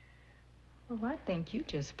 Well, I think you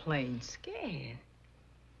just plain scared.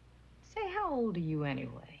 Say, how old are you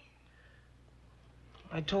anyway?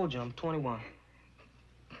 I told you, I'm 21.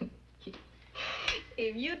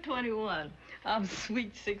 If you're 21, I'm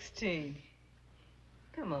sweet 16.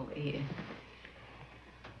 Come over here.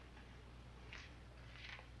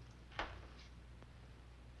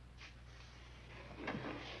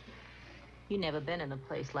 You never been in a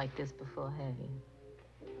place like this before, have you?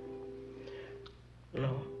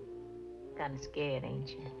 No. Kind of scared, ain't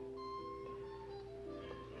you?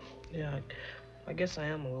 Yeah, I guess I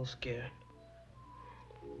am a little scared.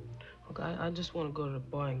 Look, I just want to go to the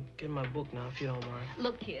bar and get my book now, if you don't mind.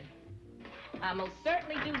 Look, kid, I most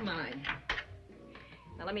certainly do mind.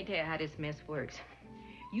 Now, let me tell you how this mess works.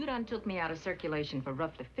 You done took me out of circulation for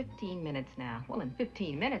roughly 15 minutes now. Well, in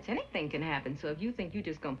 15 minutes, anything can happen. So if you think you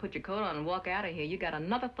just gonna put your coat on and walk out of here, you got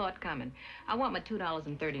another thought coming. I want my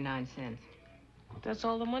 $2.39. That's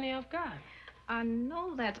all the money I've got. I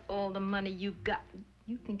know that's all the money you got.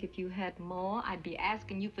 You think if you had more, I'd be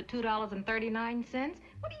asking you for $2.39?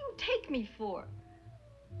 What do you take me for?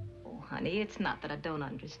 Oh, honey, it's not that I don't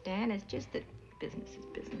understand. It's just that business is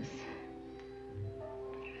business.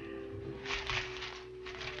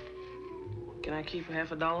 Can I keep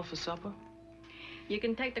 $50 for supper? You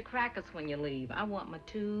can take the crackers when you leave. I want my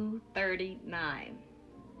 $2.39.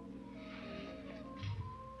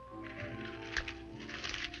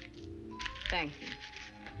 Thank you.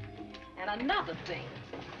 And another thing,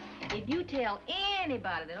 if you tell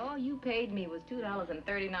anybody that all you paid me was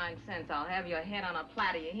 $2.39, I'll have your head on a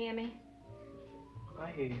platter, you hear me?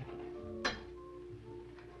 I hear you.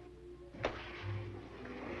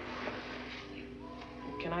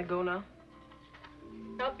 Can I go now?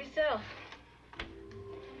 Help yourself.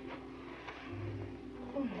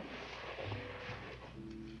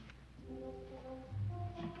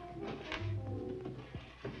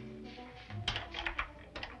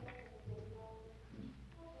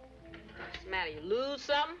 What's the matter? You lose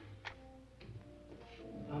something?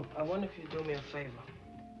 I wonder if you'd do me a favor.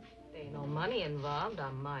 There ain't no money involved.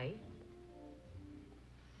 I might.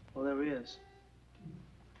 Well, there is.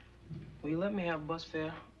 Will you let me have bus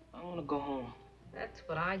fare? I want to go home. That's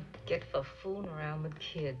what I get for fooling around with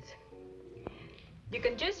kids. You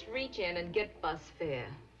can just reach in and get bus fare.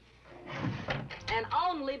 And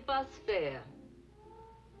only bus fare.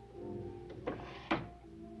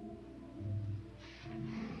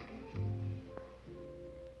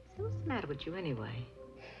 So what's the matter with you anyway?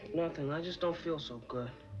 Nothing. I just don't feel so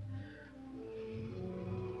good.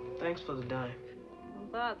 Thanks for the dime.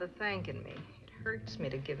 Don't bother thanking me. It hurts me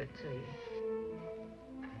to give it to you.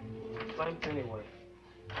 Thanks anyway.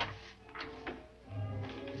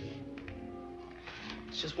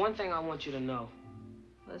 It's just one thing I want you to know.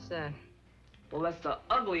 What's that? Well, that's the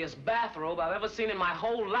ugliest bathrobe I've ever seen in my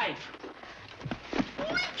whole life.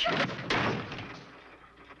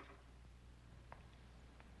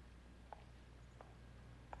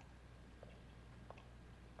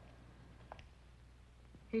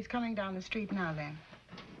 He's coming down the street now, then.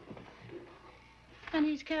 And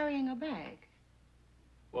he's carrying a bag.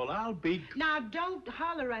 Well, I'll be... Now, don't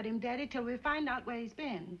holler at him, Daddy, till we find out where he's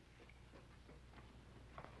been.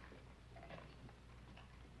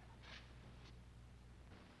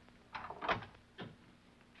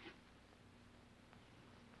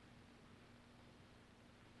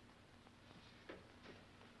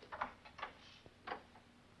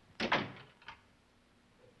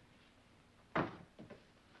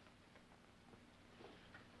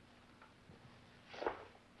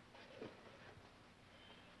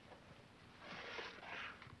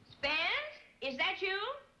 Is that you?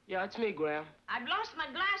 Yeah, it's me, Graham. I've lost my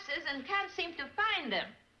glasses and can't seem to find them.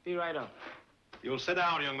 Be right up. You'll sit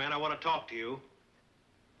down, young man. I want to talk to you.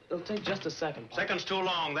 It'll take just a second. Pop. Second's too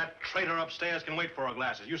long. That traitor upstairs can wait for our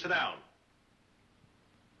glasses. You sit down.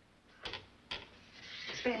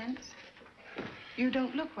 Spence, you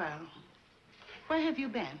don't look well. Where have you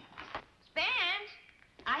been? Spence,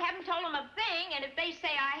 I haven't told them a thing, and if they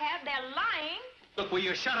say I have, they're lying. Look, will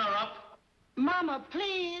you shut her up? Mama,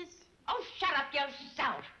 please. Oh, shut up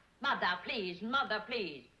yourself. Mother, please. Mother,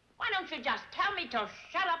 please. Why don't you just tell me to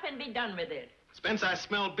shut up and be done with it? Spence, I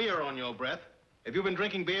smell beer on your breath. Have you been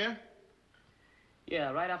drinking beer?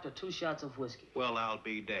 Yeah, right after 2 shots of whiskey. Well, I'll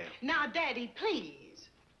be damned. Now, Daddy, please.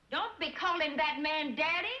 Don't be calling that man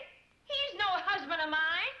Daddy. He's no husband of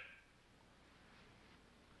mine.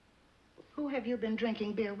 Who have you been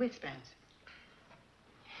drinking beer with, Spence?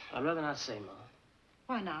 I'd rather not say, Mom.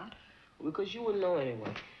 Why not? Because you wouldn't know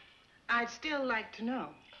anyway. I'd still like to know.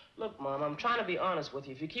 Look, Mom, I'm trying to be honest with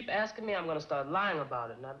you. If you keep asking me, I'm going to start lying about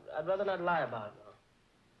it, and I'd rather not lie about it, Mom.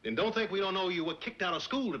 Then don't think we don't know you were kicked out of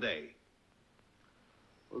school today.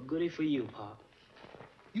 Well, goody for you, Pop.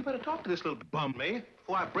 You better talk to this little bum, May,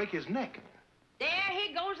 before I break his neck. There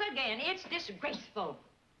he goes again. It's disgraceful.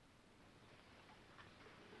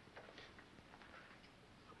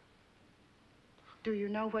 Do you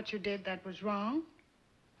know what you did that was wrong?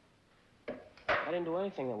 I didn't do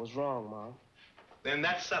anything that was wrong, Mom. Then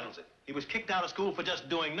that settles it. He was kicked out of school for just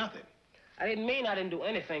doing nothing. I didn't mean I didn't do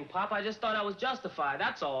anything, Pop. I just thought I was justified,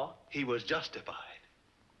 that's all. He was justified.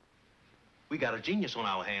 We got a genius on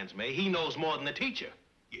our hands, May. He knows more than the teacher.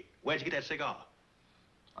 Where'd you get that cigar?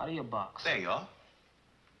 Out of your box. There you are.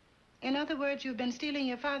 In other words, you've been stealing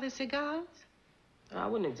your father's cigars? I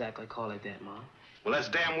wouldn't exactly call it that, Mom. Well, that's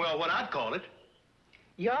damn well what I'd call it.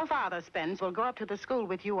 Your father, Spence, will go up to the school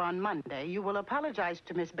with you on Monday. You will apologize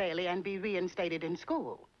to Miss Bailey and be reinstated in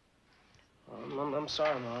school. I'm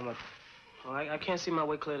sorry, Mom. I can't see my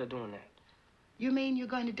way clear to doing that. You mean you're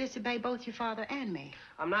going to disobey both your father and me?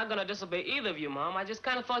 I'm not going to disobey either of you, Mom. I just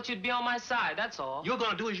kind of thought you'd be on my side, that's all. You're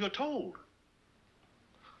going to do as you're told.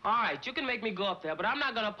 All right, you can make me go up there, but I'm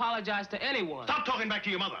not going to apologize to anyone. Stop talking back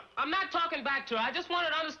to your mother. I'm not talking back to her. I just wanted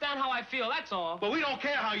to understand how I feel, that's all. But we don't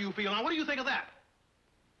care how you feel. Now, what do you think of that?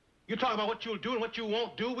 You talk about what you'll do and what you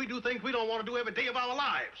won't do. We do things we don't want to do every day of our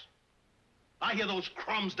lives. I hear those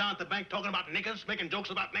crumbs down at the bank talking about niggers, making jokes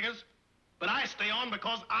about niggers. But I stay on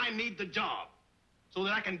because I need the job so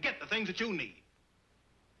that I can get the things that you need.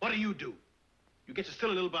 What do? You get you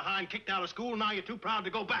still a little behind, kicked out of school, now you're too proud to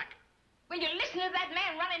go back. Will you listen to that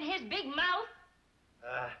man running his big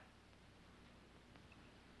mouth?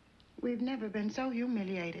 We've never been so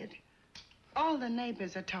humiliated. All the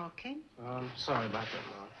neighbors are talking. I'm sorry about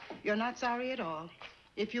that, Mom. You're not sorry at all.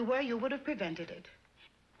 If you were, you would have prevented it.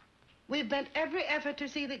 We've bent every effort to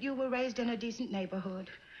see that you were raised in a decent neighborhood.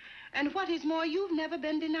 And what is more, you've never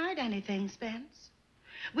been denied anything, Spence.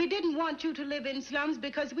 We didn't want you to live in slums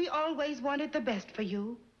because we always wanted the best for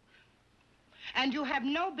you. And you have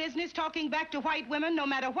no business talking back to white women, no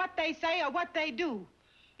matter what they say or what they do.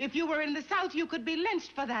 If you were in the South, you could be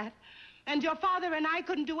lynched for that. And your father and I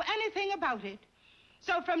couldn't do anything about it.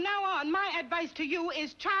 So from now on, my advice to you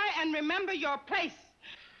is try and remember your place.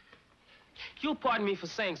 You'll pardon me for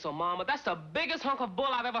saying so, Mom, but that's the biggest hunk of bull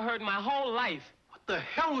I've ever heard in my whole life. What the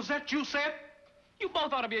hell was that you said? You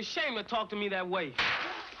both ought to be ashamed to talk to me that way.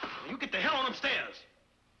 You get the hell on upstairs.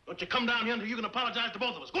 Don't you come down here until you can apologize to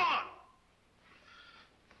both of us. Go on!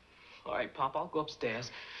 All right, Pop, I'll go upstairs.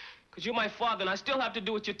 Because you're my father, and I still have to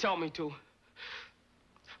do what you tell me to.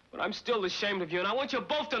 But I'm still ashamed of you, and I want you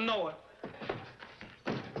both to know it.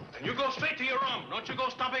 And you go straight to your room. Don't you go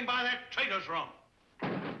stopping by that traitor's room.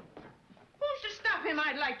 Who's to stop him,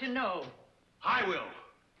 I'd like to know? I will.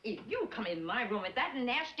 If you come in my room with that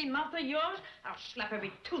nasty mouth of yours, I'll slap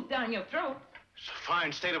every tooth down your throat. It's a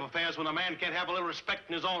fine state of affairs when a man can't have a little respect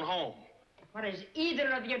in his own home. What has either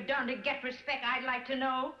of you done to get respect, I'd like to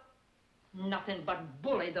know? Nothing but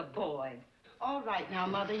bully the boy. All right now,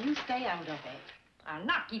 Mother, you stay out of it. I'll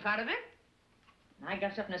not keep out of it. I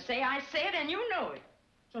got something to say, I say it, and you know it.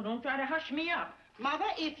 So don't try to hush me up. Mother,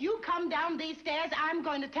 if you come down these stairs, I'm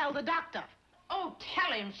going to tell the doctor. Oh,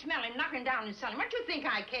 tell him, smell him, knock him down and sell him. What do you think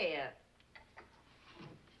I care?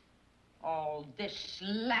 All this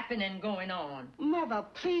slapping and going on. Mother,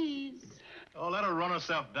 please. Oh, let her run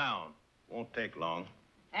herself down. Won't take long.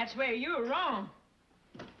 That's where you're wrong.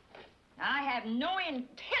 I have no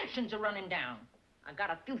intentions of running down. I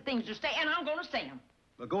got a few things to say, and I'm going to say them.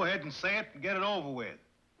 Well, go ahead and say it and get it over with.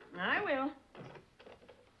 I will.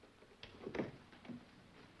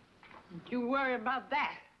 Don't you worry about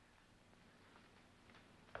that.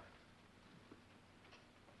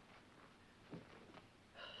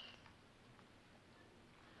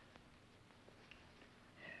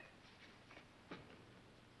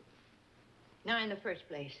 Now, in the first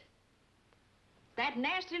place, that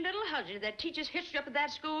nasty little hussy that teaches history up at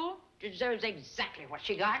that school deserves exactly what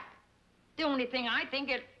she got. The only thing I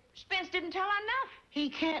think is Spence didn't tell her enough. He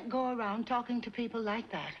can't go around talking to people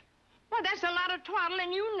like that. Well, that's a lot of twaddle,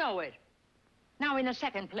 and you know it. Now, in the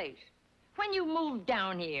second place, when you moved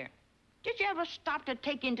down here, did you ever stop to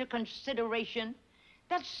take into consideration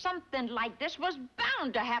that something like this was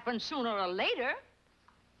bound to happen sooner or later?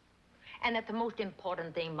 And that the most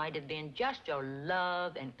important thing might have been just your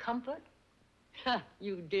love and comfort?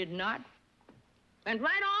 You did not. Went right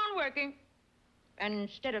on working. And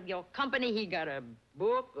instead of your company, he got a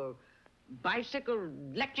book or bicycle,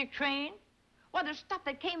 electric train. Well, the stuff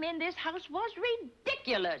that came in this house was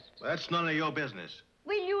ridiculous. That's none of your business.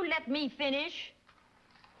 Will you let me finish?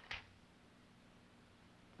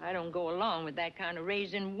 I don't go along with that kind of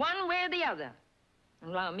raising one way or the other.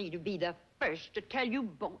 Allow me to be the first to tell you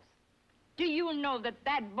both. Do you know that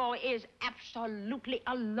that boy is absolutely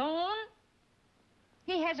alone?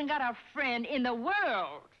 He hasn't got a friend in the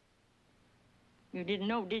world. You didn't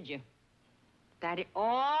know, did you? That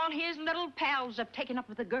all his little pals have taken up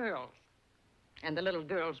with the girls. And the little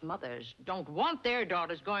girls' mothers don't want their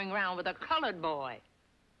daughters going around with a colored boy.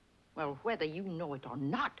 Well, whether you know it or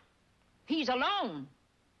not, he's alone.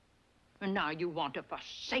 And now you want to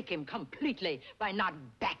forsake him completely by not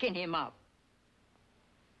backing him up.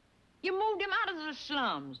 You moved him out of the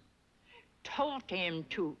slums, taught him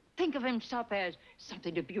to think of himself as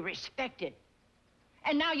something to be respected.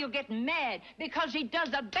 And now you're getting mad because he does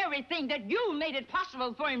the very thing that you made it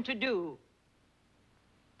possible for him to do.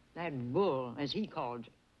 That bull, as he called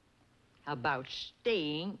it, about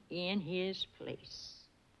staying in his place.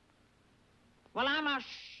 Well, I'm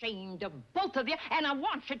ashamed of both of you, and I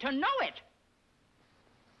want you to know it.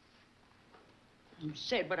 I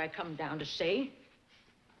said what I come down to say.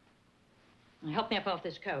 Now, help me up off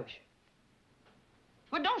this couch.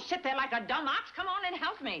 Well, don't sit there like a dumb ox. Come on and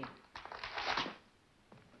help me.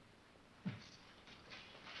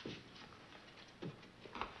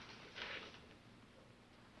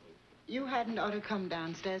 You hadn't ought to come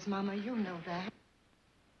downstairs, Mama. You know that.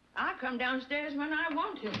 I come downstairs when I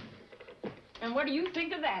want to. And what do you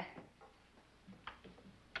think of that?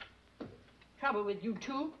 Trouble with you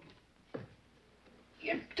two?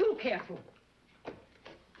 You're too careful.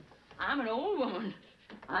 I'm an old woman.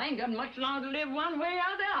 I ain't got much longer to live one way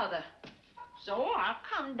or the other. So I'll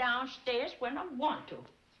come downstairs when I want to.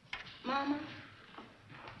 Mama,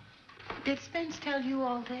 did Spence tell you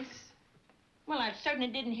all this? Well, I certainly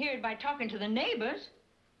didn't hear it by talking to the neighbors.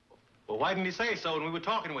 Well, why didn't he say so when we were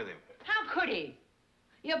talking with him? How could he?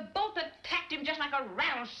 You both attacked him just like a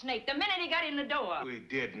rattlesnake the minute he got in the door. We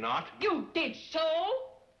did not. You did so.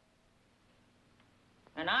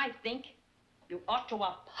 And I think you ought to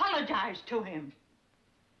apologize to him.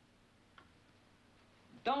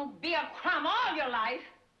 Don't be a crumb all your life.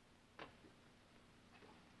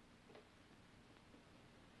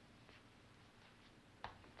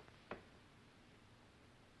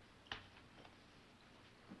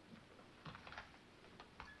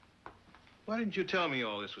 Why didn't you tell me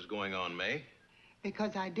all this was going on, May?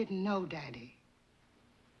 Because I didn't know, Daddy.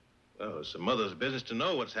 Well, it's a mother's business to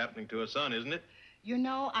know what's happening to her son, isn't it? You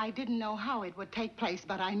know, I didn't know how it would take place,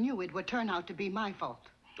 but I knew it would turn out to be my fault.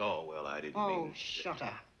 Oh, well, I didn't Oh, mean... shut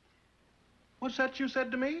up. What's that you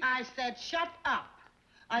said to me? I said, shut up.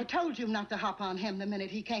 I told you not to hop on him the minute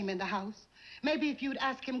he came in the house. Maybe if you'd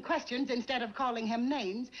ask him questions instead of calling him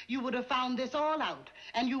names, you would have found this all out,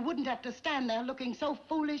 and you wouldn't have to stand there looking so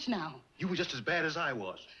foolish now. You were just as bad as I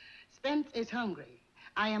was. Spence is hungry.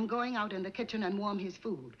 I am going out in the kitchen and warm his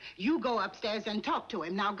food. You go upstairs and talk to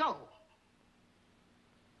him. Now go.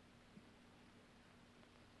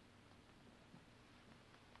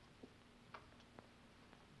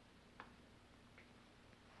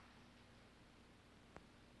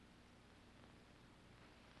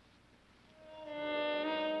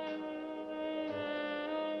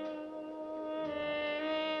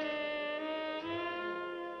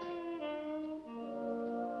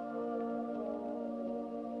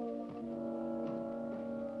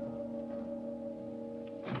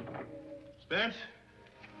 Spence?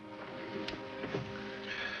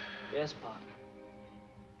 Yes, Pop.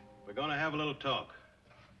 We're gonna have a little talk.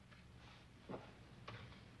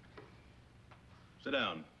 Sit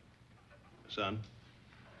down, son.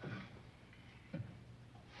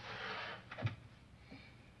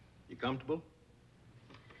 You comfortable?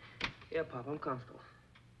 Yeah, Pop, I'm comfortable.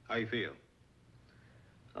 How you feel?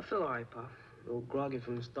 I feel all right, Pop. A little groggy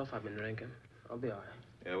from the stuff I've been drinking. I'll be all right.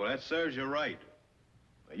 Yeah, well, that serves you right.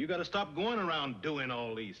 Now, you gotta stop going around doing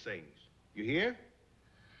all these things. You hear?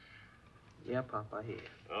 Yeah, Pop, I hear.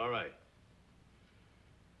 All right.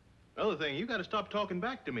 Another thing, you gotta stop talking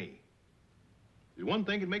back to me. There's one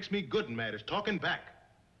thing that makes me good and mad is talking back.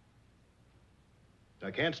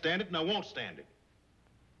 I can't stand it and I won't stand it.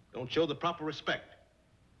 Don't show the proper respect.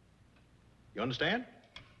 You understand?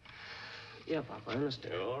 Yeah, Pop, I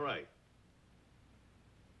understand. All right.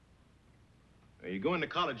 Now, you're going to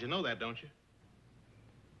college, you know that, don't you?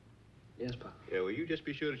 Yes, Pop. Yeah, well, you just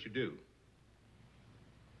be sure that you do.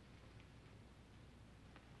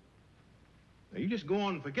 Now, you just go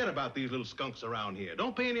on and forget about these little skunks around here.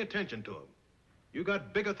 Don't pay any attention to them. You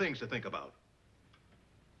got bigger things to think about.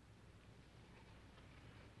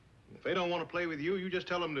 If they don't want to play with you, you just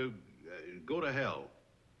tell them to could go to hell.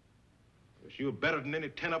 Because you're better than any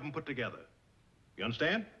 10 of them put together. You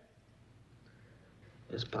understand?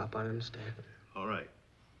 Yes, Pop, I understand. All right.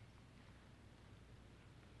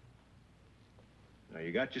 Now,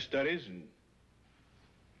 you got your studies, and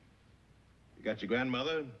you got your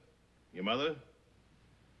grandmother, your mother,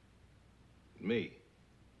 and me.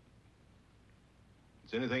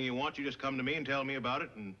 If there's anything you want, you just come to me and tell me about it,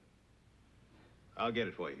 and I'll get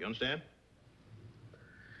it for you. You understand?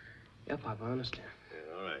 Yeah, Pop, I understand.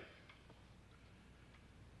 Yeah, all right.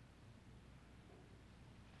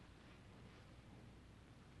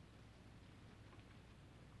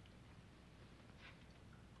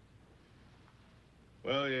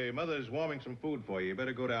 Well, your mother's warming some food for you. You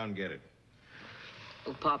better go down and get it.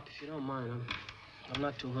 Well, Pop, if you don't mind, I'm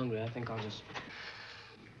not too hungry. I think I'll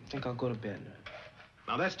go to bed now.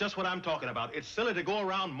 Now, that's just what I'm talking about. It's silly to go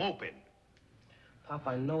around moping. Pop,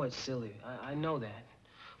 I know it's silly. I know that.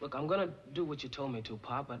 Look, I'm gonna do what you told me to,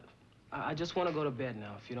 Pop, but I just want to go to bed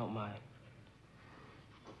now, if you don't mind.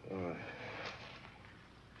 All right.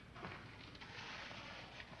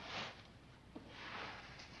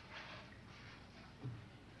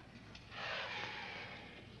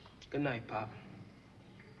 Good night, Pop.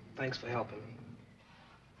 Thanks for helping me.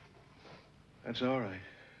 That's all right.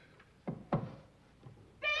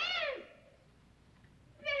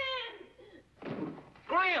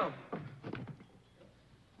 Graham!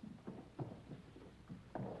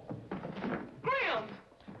 Graham!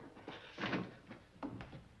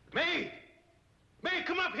 May! May,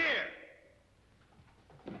 come up here!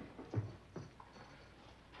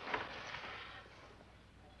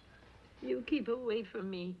 You keep away from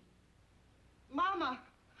me. Mama.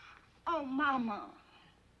 Oh, Mama.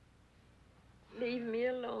 Leave me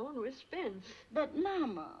alone with Spence. But,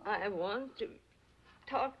 Mama. I want to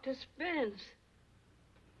talk to Spence.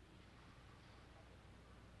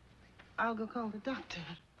 I'll go call the doctor.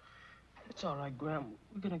 It's all right, Graham.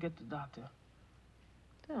 We're gonna get the doctor.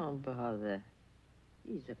 Don't bother.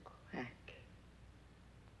 He's a quack.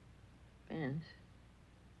 Spence,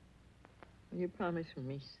 will you promise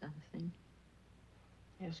me something?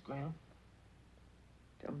 Yes, Graham.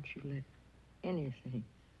 Don't you let anything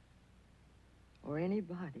or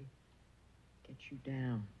anybody get you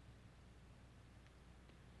down.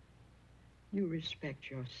 You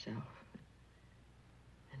respect yourself,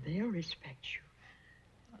 and they'll respect you.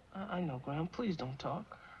 I know, Graham. Please don't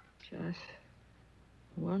talk. Just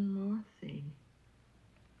one more thing.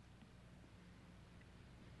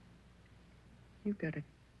 You gotta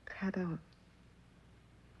cut out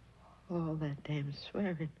all that damn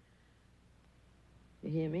swearing. You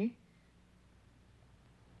hear me?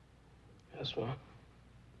 Yes, Mom.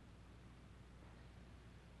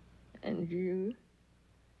 And you...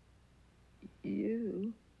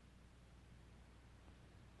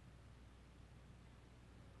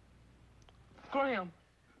 Graham!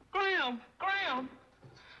 Graham! Graham!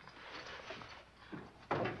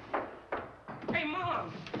 Hey,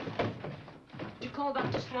 Mom! Did you call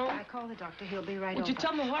Dr. Sloan? I called the doctor. He'll be right Would over. you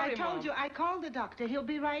tell him to hurry, I told Mom? you. I called the doctor. He'll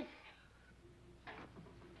be right...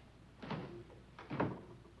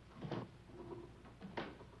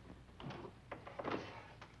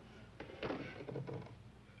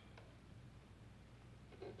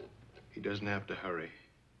 He doesn't have to hurry.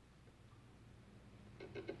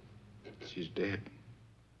 She's dead.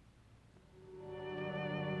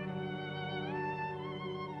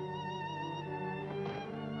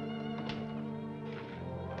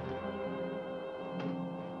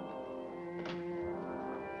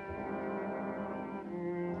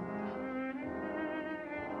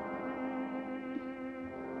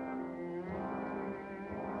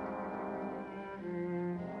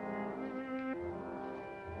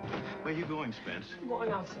 Where are you going, Spence? I'm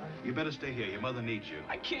going outside. You better stay here. Your mother needs you.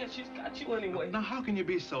 I can't. She's got you anyway. Now, how can you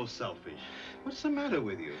be so selfish? What's the matter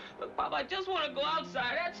with you? Look, Pop, I just want to go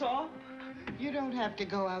outside, that's all. You don't have to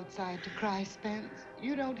go outside to cry, Spence.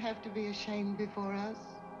 You don't have to be ashamed before us.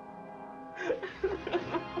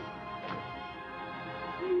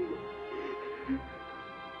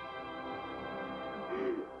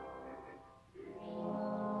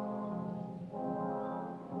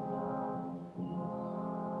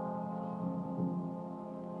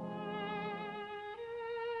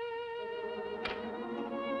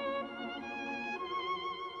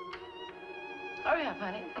 Hurry up,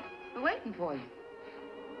 honey. We're waiting for you.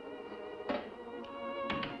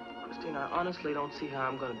 Christine, I honestly don't see how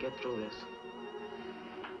I'm going to get through this.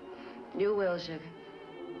 You will, sugar.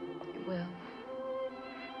 You will.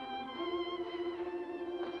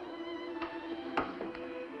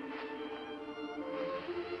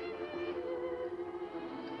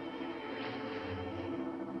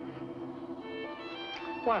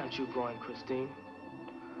 Why aren't you going, Christine?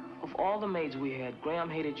 Of all the maids we had, Graham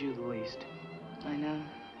hated you the least. I know.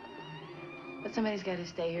 But somebody's got to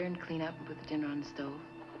stay here and clean up and put the dinner on the stove.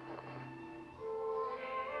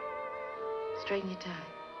 Straighten your tie.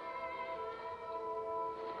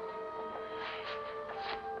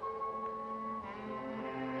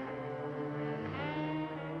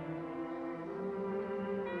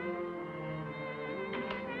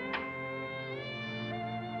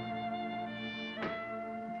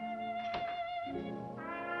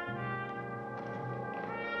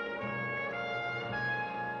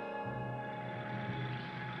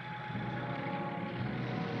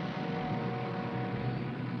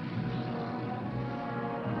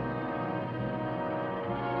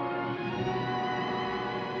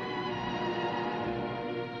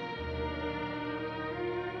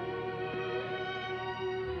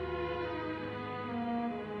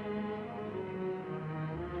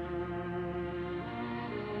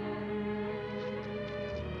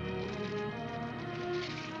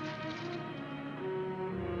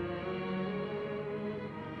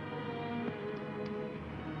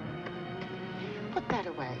 Put that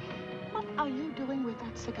away. What are you doing with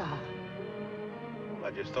that cigar?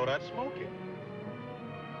 I just thought I'd smoke it.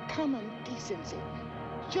 Common decency.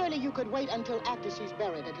 Surely you could wait until after she's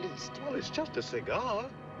buried, at least. Well, it's just a cigar.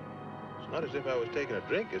 It's not as if I was taking a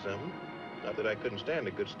drink or something. Not that I couldn't stand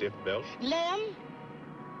a good stiff belch. Lem?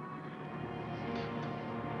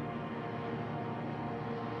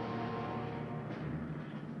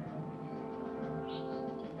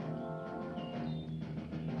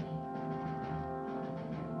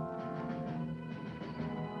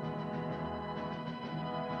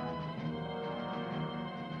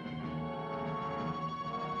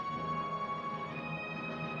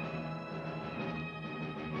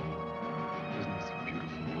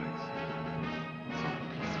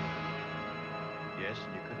 Yes,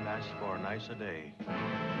 you couldn't ask for a nicer day.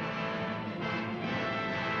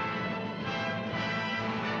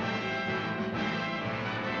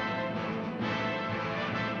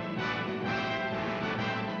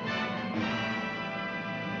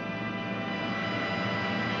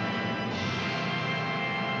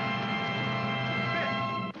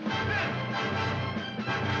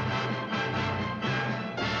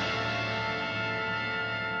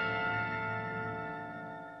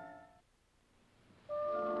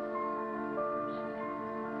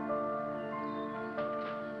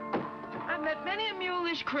 I've met many a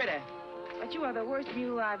mulish critter, but you are the worst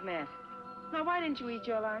mule I've met. Now, why didn't you eat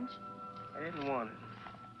your lunch? I didn't want it.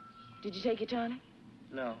 Did you take your tonic?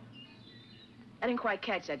 No. I didn't quite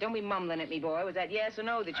catch that. Don't be mumbling at me, boy. Was that yes or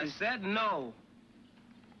no that you... I said no.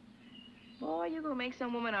 Boy, you're gonna make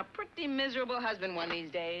some woman a pretty miserable husband one of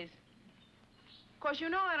these days. Of course, you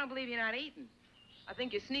know I don't believe you're not eating. I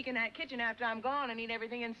think you sneak in that kitchen after I'm gone and eat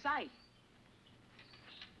everything in sight.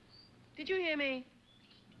 Did you hear me?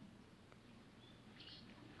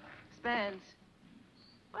 Spence,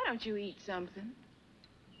 why don't you eat something?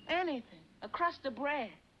 Anything. A crust of bread.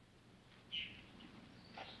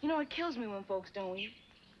 You know, it kills me when folks don't eat.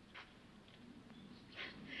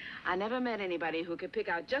 I never met anybody who could pick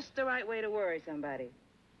out just the right way to worry somebody.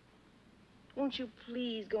 Won't you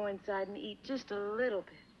please go inside and eat just a little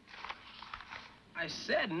bit? I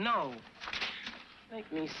said no.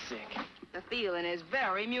 Make me sick. The feeling is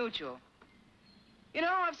very mutual. You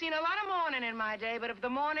know, I've seen a lot of mourning in my day, but if the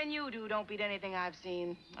mourning you do don't beat anything I've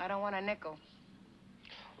seen, I don't want a nickel.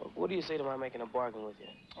 Well, what do you say to my making a bargain with you?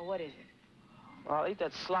 Well, what is it? Well, I'll eat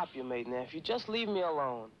that slop you made in there if you just leave me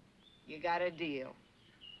alone. You got a deal.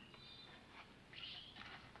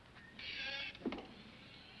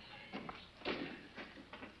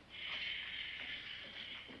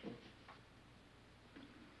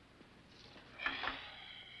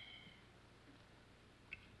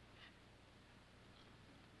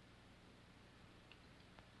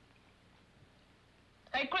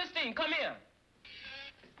 Hey, Christine, come here.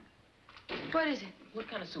 What is it? What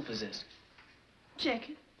kind of soup is this?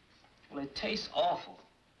 Chicken. Well, it tastes awful.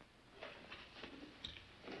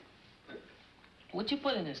 What you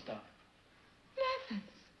put in this stuff? Nothing.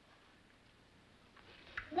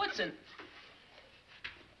 What's in...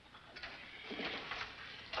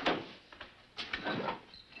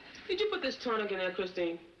 Did you put this tonic in there,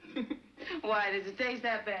 Christine? Why, does it taste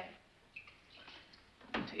that bad?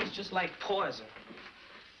 It tastes just like poison.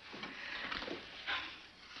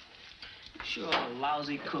 Sure, a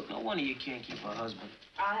lousy cook. No wonder you can't keep a husband.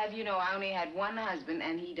 I'll have you know I only had one husband,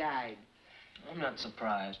 and he died. I'm not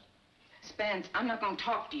surprised. Spence, I'm not going to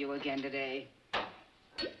talk to you again today.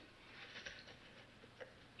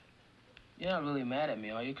 You're not really mad at me,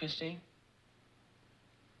 are you, Christine?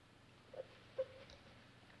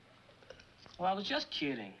 Well, I was just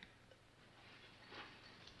kidding.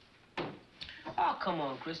 Oh, come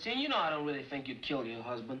on, Christine. You know I don't really think you'd kill your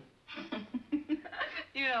husband.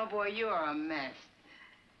 You know, boy, you are a mess.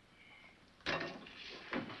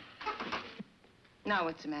 Now,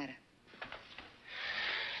 what's the matter?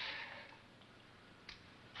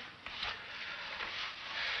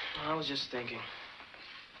 I was just thinking.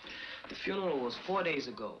 The funeral was 4 days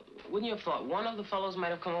ago. Wouldn't you have thought one of the fellows might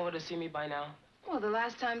have come over to see me by now? Well, the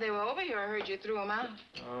last time they were over here, I heard you threw them out.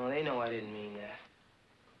 Oh, they know I didn't mean that.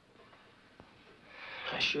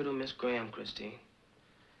 I sure do miss Graham, Christine.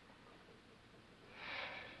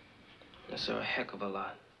 Miss her a heck of a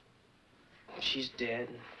lot. She's dead.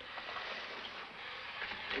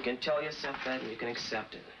 You can tell yourself that and you can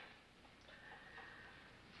accept it.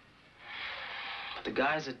 But the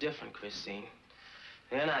guys are different, Christine.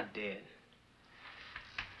 They're not dead.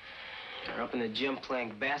 They're up in the gym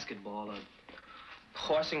playing basketball or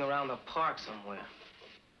horsing around the park somewhere.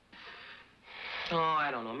 Oh, I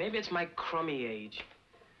don't know. Maybe it's my crummy age.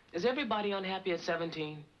 Is everybody unhappy at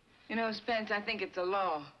 17? You know, Spence, I think it's a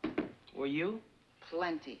law. Were you?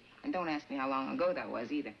 Plenty. And don't ask me how long ago that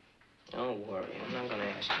was either. Don't worry. I'm not gonna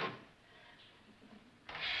ask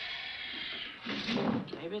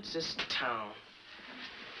you. Maybe it's this town.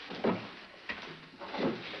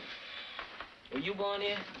 Were you born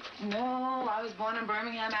here? No, I was born in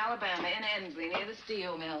Birmingham, Alabama, in Ensley, near the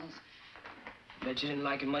steel mills. Bet you didn't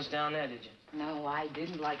like it much down there, did you? No, I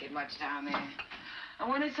didn't like it much down there. I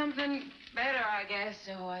wanted something better, I guess,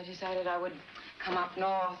 so I decided I would come up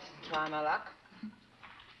north and try my luck.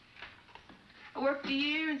 I worked a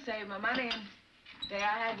year and saved my money, and the day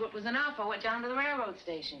I had what was enough, I went down to the railroad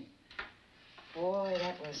station. Boy,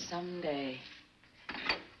 that was some day.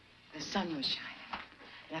 The sun was shining.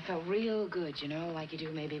 And I felt real good, you know, like you do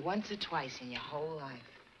maybe once or twice in your whole life.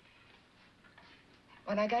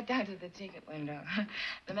 When I got down to the ticket window,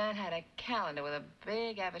 the man had a calendar with a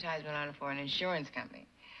big advertisement on it for an insurance company.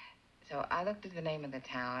 So I looked at the name of the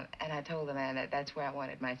town, and I told the man that that's where I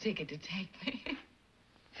wanted my ticket to take me.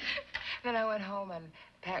 Then I went home and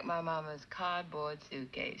packed my mama's cardboard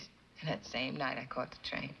suitcase. And that same night, I caught the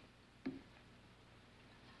train.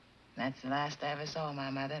 That's the last I ever saw of my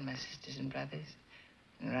mother and my sisters and brothers.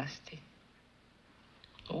 And Rusty.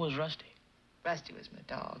 Who was Rusty? Rusty was my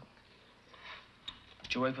dog.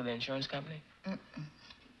 Did you work for the insurance company? Mm-mm.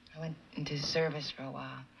 I went into service for a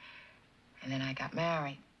while. And then I got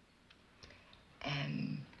married.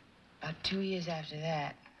 And about 2 years after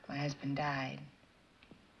that, my husband died.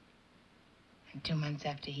 And 2 months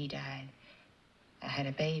after he died, I had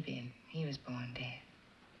a baby, and he was born dead.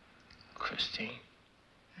 Christine.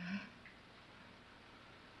 Huh?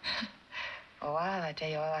 For a while, I tell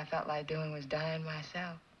you, all I felt like doing was dying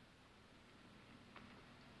myself.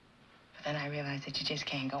 But then I realized that you just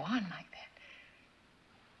can't go on like that.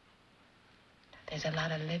 There's a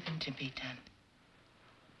lot of living to be done.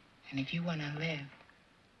 And if you want to live,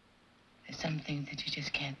 there's some things that you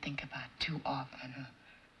just can't think about too often or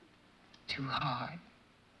too hard.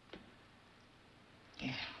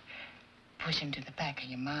 You push them to the back of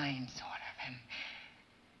your mind, sort of, and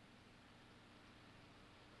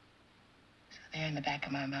so there in the back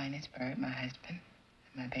of my mind is Bert, my husband,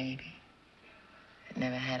 and my baby. That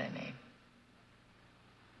never had a name.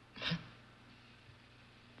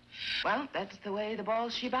 Well, that's the way the ball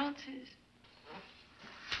she bounces.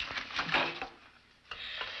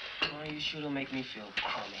 Oh, you sure don't make me feel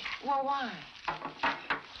crummy. Well, why?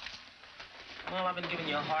 Well, I've been giving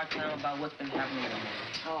you a hard time about what's been happening to me.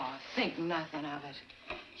 Oh, think nothing of it.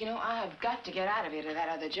 You know, I have got to get out of here to that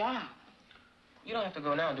other job. You don't have to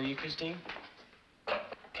go now, do you, Christine?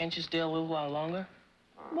 Can't you stay a little while longer?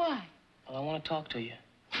 Why? Well, I want to talk to you.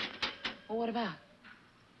 Well, what about?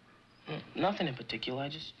 Nothing in particular.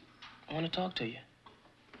 I want to talk to you.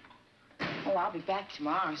 Oh, I'll be back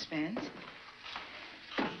tomorrow, Spence.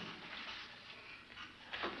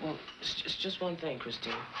 Well, it's just one thing,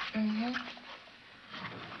 Christine. Mm-hmm.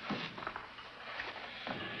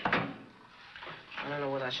 I don't know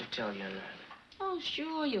what I should tell you or not. Oh,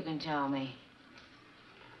 sure, you can tell me.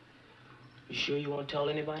 You sure you won't tell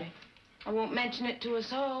anybody? I won't mention it to a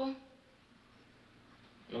soul.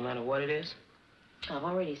 No matter what it is? I've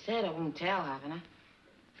already said I won't tell, haven't I?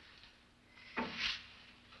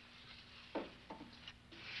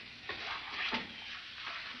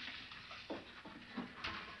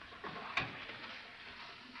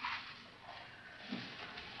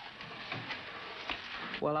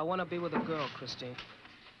 Well, I want to be with a girl, Christine.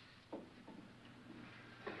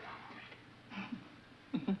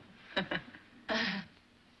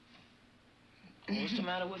 What's the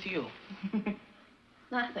matter with you?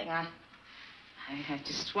 Nothing. I I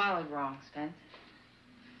just swallowed wrong, Spence.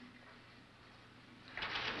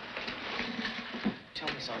 Tell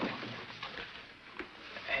me something.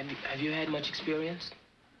 Have you had much experience?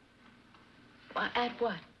 At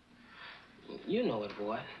what? You know it,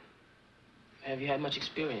 boy. Have you had much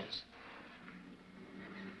experience?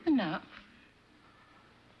 No.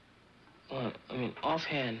 Well, I mean,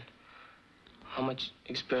 offhand, how much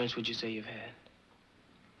experience would you say you've had?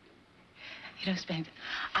 You know, Spence,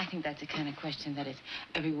 I think that's the kind of question that it's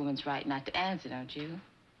every woman's right not to answer, don't you?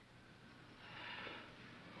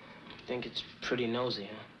 I think it's pretty nosy,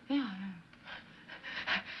 huh? Yeah.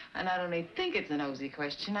 I not only think it's a nosy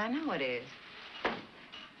question, I know it is.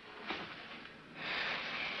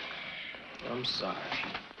 I'm sorry.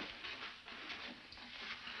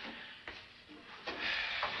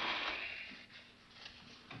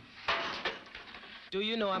 Do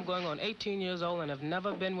you know I'm going on 18 years old and have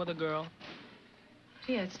never been with a girl?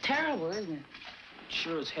 Yeah, it's terrible, isn't it?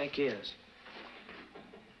 Sure as heck is.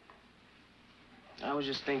 I was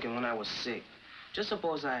just thinking when I was sick, just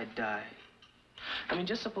suppose I had died. I mean,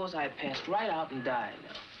 just suppose I had passed right out and died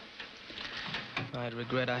now. I'd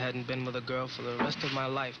regret I hadn't been with a girl for the rest of my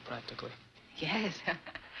life, practically. Yes.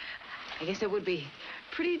 I guess it would be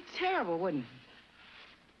pretty terrible, wouldn't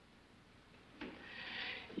it?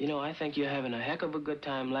 You know, I think you're having a heck of a good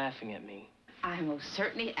time laughing at me. I most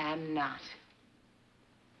certainly am not.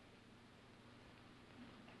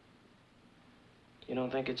 You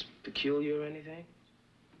don't think it's peculiar or anything?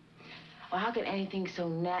 Well, how could anything so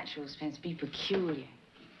natural, Spence, be peculiar?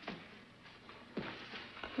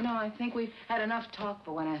 You know, I think we've had enough talk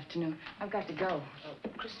for one afternoon. I've got to go.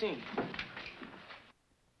 Christine.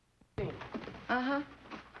 Uh-huh.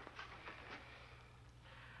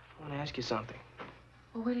 I want to ask you something.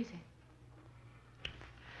 Well, what is it?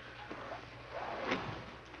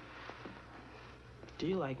 Do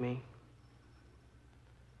you like me?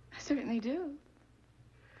 I certainly do.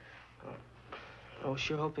 I was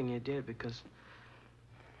sure hoping you did because,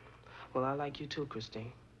 well, I like you too,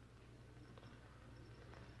 Christine.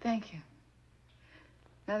 Thank you.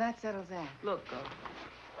 Now that settles that. Look,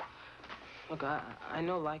 I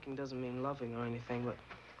know liking doesn't mean loving or anything, but,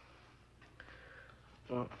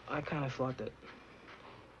 well, I kind of thought that,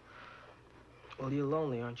 well, you're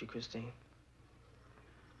lonely, aren't you, Christine?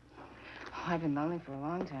 Oh, I've been lonely for a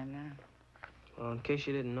long time now. Well, in case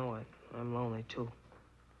you didn't know it, I'm lonely, too.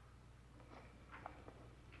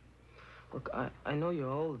 Look, I know you're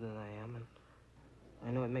older than I am, and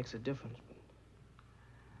I know it makes a difference, but...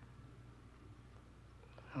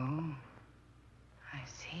 Oh, I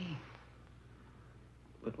see.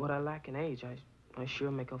 But what I lack in age, I sure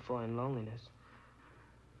make up for in loneliness.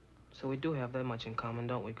 So we do have that much in common,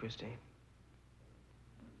 don't we, Christine?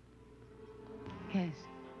 Yes.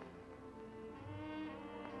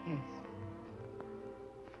 Yes.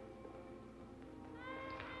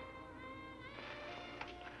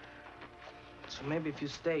 So maybe if you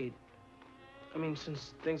stayed, I mean,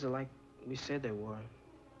 since things are like we said they were,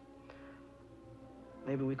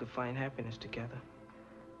 maybe we could find happiness together.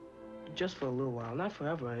 Just for a little while, not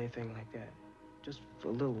forever or anything like that. Just for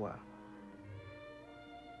a little while.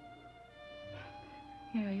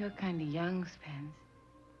 You know, you're kind of young, Spence.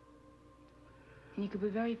 And you could be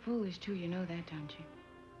very foolish, too. You know that, don't you?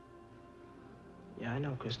 Yeah, I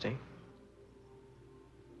know, Christine.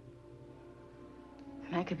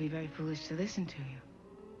 And I could be very foolish to listen to you.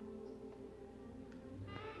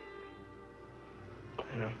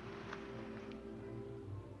 I know.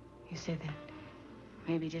 You said that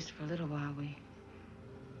maybe just for a little while we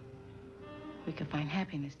could find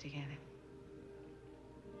happiness together.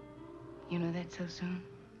 You know that so soon?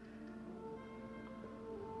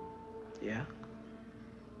 Yeah?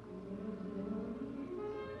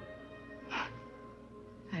 I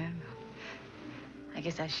don't know. I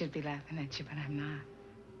guess I should be laughing at you, but I'm not.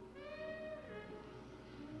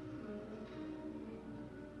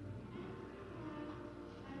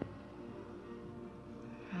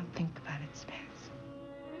 I'll think about it, Spence.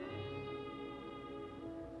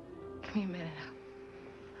 Give me a minute.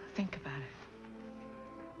 I'll think about it.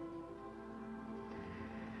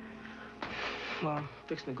 Well, I'm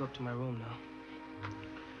fixing to go up to my room now.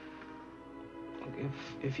 Look,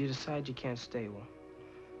 if you decide you can't stay, well,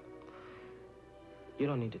 you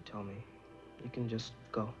don't need to tell me. You can just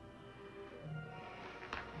go.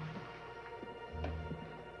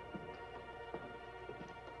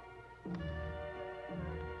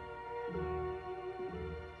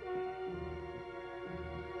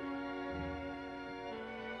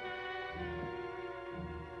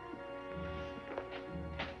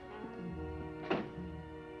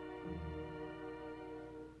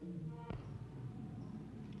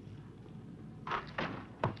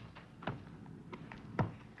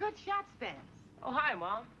 shot, Spence. Oh, hi,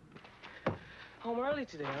 Mom. Home early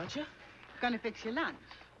today, aren't you? Gonna fix your lunch.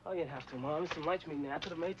 Oh, you'd have to, Mom. It's some lunch meeting there. I could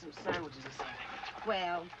have made some sandwiches or something.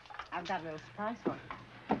 Well, I've got a little surprise for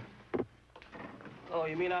you. Oh,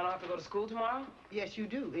 you mean I don't have to go to school tomorrow? Yes, you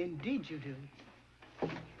do. Indeed, you do.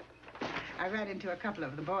 I ran into a couple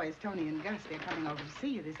of the boys, Tony and Gus. They're coming over to see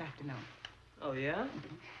you this afternoon. Oh, yeah?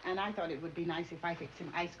 And I thought it would be nice if I fixed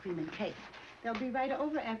some ice cream and cake. They'll be right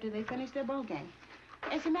over after they finish their ball game.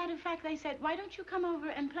 As a matter of fact, they said, why don't you come over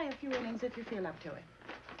and play a few innings if you feel up to it?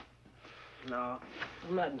 No,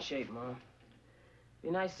 I'm not in shape, Mom. Be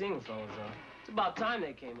nice seeing the fellas, though. It's about time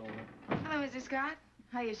they came over. Hello, Mr. Scott.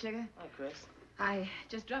 Hiya, sugar. Hi, Chris. I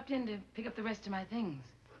just dropped in to pick up the rest of my things.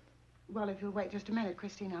 Well, if you'll wait just a minute,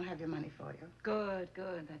 Christine, I'll have your money for you. Good,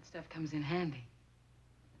 good. That stuff comes in handy.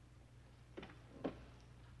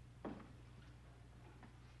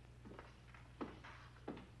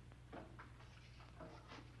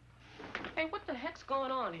 Hey, what the heck's going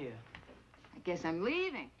on here? I guess I'm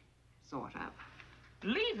leaving. Sort of.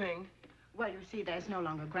 Leaving? Well, you see, there's no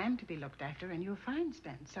longer Graham to be looked after, and you're fine,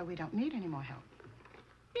 Spence, so we don't need any more help.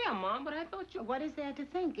 Yeah, Mom, but I thought you... What is there to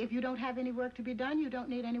think? If you don't have any work to be done, you don't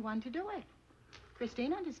need anyone to do it.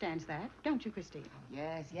 Christine understands that, don't you, Christine?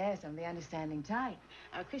 Yes, yes, I'm the understanding type.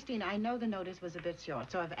 Christine, I know the notice was a bit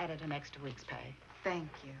short, so I've added an extra week's pay. Thank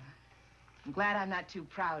you. I'm glad I'm not too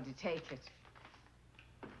proud to take it.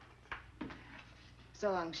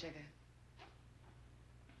 So long, sugar.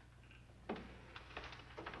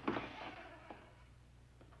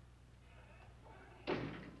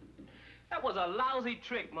 That was a lousy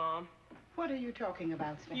trick, Mom. What are you talking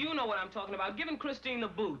about, Spence? You know what I'm talking about. Giving Christine the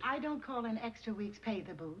boot. I don't call an extra week's pay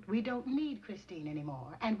the boot. We don't need Christine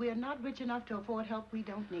anymore. And we're not rich enough to afford help we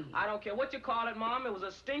don't need. I don't care what you call it, Mom. It was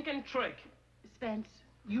a stinking trick. Spence,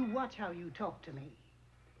 you watch how you talk to me.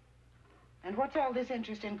 And what's all this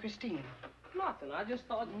interest in Christine? Nothing. I just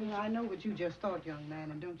thought... Well, I know what you just thought, young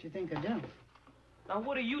man, and don't you think I don't. Now,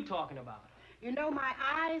 what are you talking about? You know, my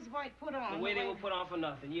eyes weren't put on. The way they were put on for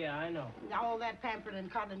nothing. Yeah, I know. All that pampering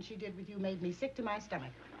and coddling she did with you made me sick to my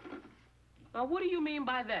stomach. Now, what do you mean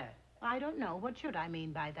by that? I don't know. What should I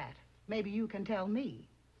mean by that? Maybe you can tell me.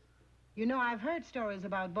 You know, I've heard stories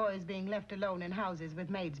about boys being left alone in houses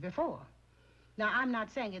with maids before. Now, I'm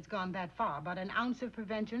not saying it's gone that far, but an ounce of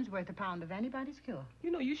prevention's worth a pound of anybody's cure.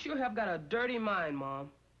 You know, you sure have got a dirty mind,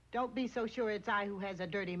 Mom. Don't be so sure it's I who has a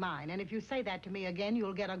dirty mind. And if you say that to me again,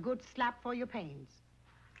 you'll get a good slap for your pains.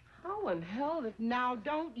 How in hell did... Now,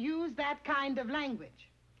 don't use that kind of language.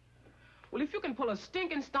 Well, if you can pull a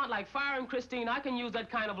stinking stunt like firing Christine, I can use that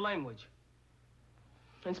kind of language.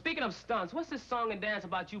 And speaking of stunts, what's this song and dance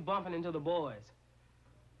about you bumping into the boys?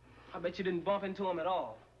 I bet you didn't bump into them at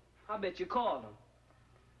all. I bet you called them.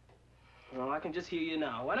 Well, I can just hear you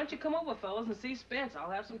now. Why don't you come over, fellas, and see Spence?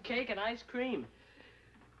 I'll have some cake and ice cream.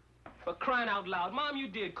 For crying out loud. Mom, you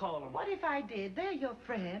did call them. What if I did? They're your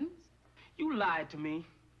friends. You lied to me.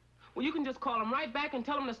 Well, you can just call them right back and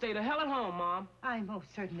tell them to stay the hell at home, Mom. I most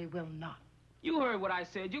certainly will not. You heard what I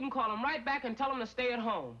said. You can call them right back and tell them to stay at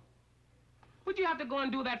home. What'd you have to go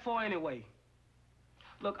and do that for anyway?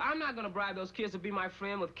 Look, I'm not going to bribe those kids to be my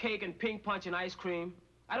friend with cake and pink punch and ice cream.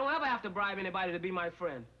 I don't ever have to bribe anybody to be my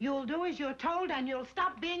friend. You'll do as you're told, and you'll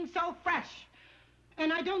stop being so fresh.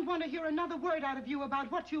 And I don't want to hear another word out of you about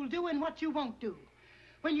what you'll do and what you won't do.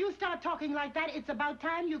 When you start talking like that, it's about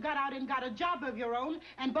time you got out and got a job of your own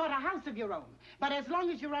and bought a house of your own. But as long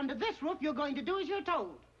as you're under this roof, you're going to do as you're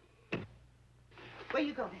told. Where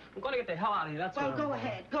you going? I'm going to get the hell out of here, that's Well, go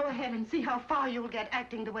ahead. Go ahead and see how far you'll get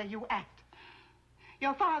acting the way you act.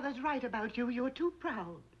 Your father's right about you. You're too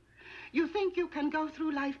proud. You think you can go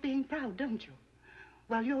through life being proud, don't you?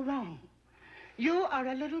 Well, you're wrong. You are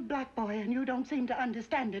a little black boy, and you don't seem to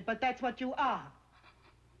understand it, but that's what you are.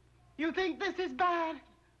 You think this is bad?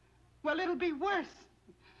 Well, it'll be worse.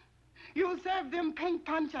 You'll serve them pink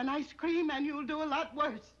punch and ice cream, and you'll do a lot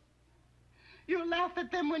worse. You'll laugh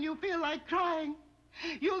at them when you feel like crying.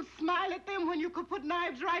 You'll smile at them when you could put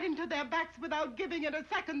knives right into their backs without giving it a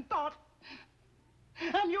second thought.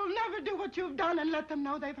 And you'll never do what you've done and let them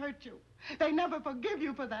know they've hurt you. They never forgive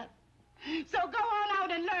you for that. So go on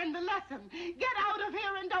out and learn the lesson. Get out of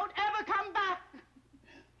here and don't ever come back.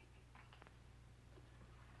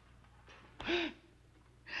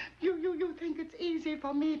 You think it's easy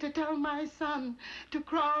for me to tell my son to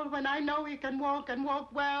crawl when I know he can walk and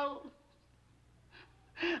walk well?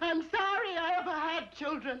 I'm sorry I ever had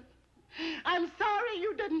children. I'm sorry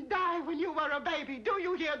you didn't die when you were a baby. Do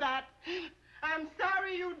you hear that? I'm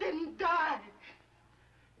sorry you didn't die.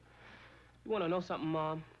 You want to know something,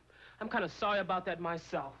 Mom? I'm kind of sorry about that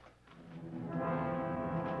myself.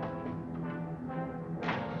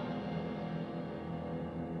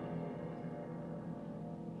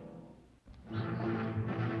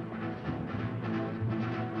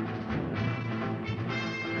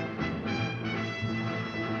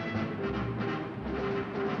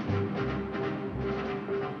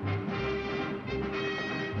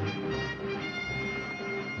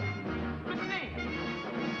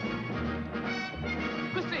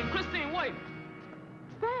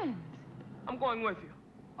 going with you.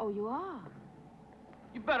 Oh, you are?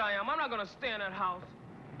 You bet I am. I'm not gonna stay in that house.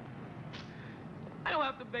 I don't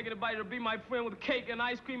have to beg anybody to be my friend with cake and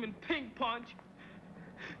ice cream and pink punch.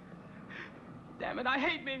 Damn it, I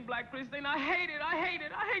hate being black, Christine. I hate it, I hate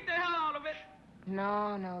it. I hate the hell out of it.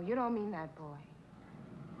 No, no, you don't mean that, boy.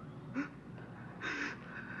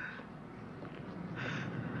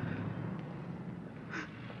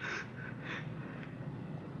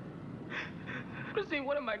 Christine,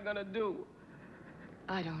 what am I gonna do?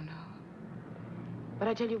 I don't know. But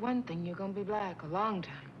I tell you one thing, you're gonna be black a long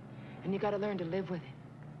time. And you gotta learn to live with it.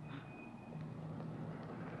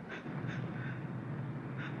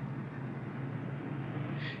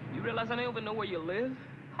 You realize I don't even know where you live?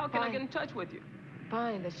 How can I Fine. get in touch with you?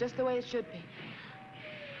 Fine, that's just the way it should be.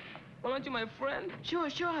 Well, aren't you my friend? Sure,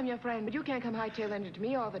 I'm your friend, but you can't come hightailing it to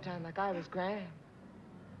me all the time like I was Graham.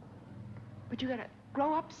 But you gotta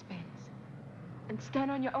grow up, Spence, and stand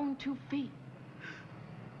on your own 2 feet.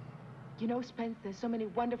 You know, Spence, there's so many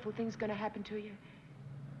wonderful things gonna happen to you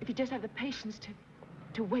if you just have the patience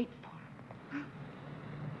to wait for them.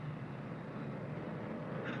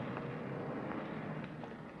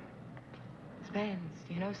 Spence,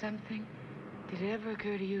 you know something? Did it ever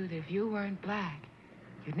occur to you that if you weren't black,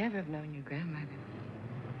 you'd never have known your grandmother?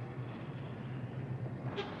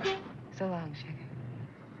 So long, sugar.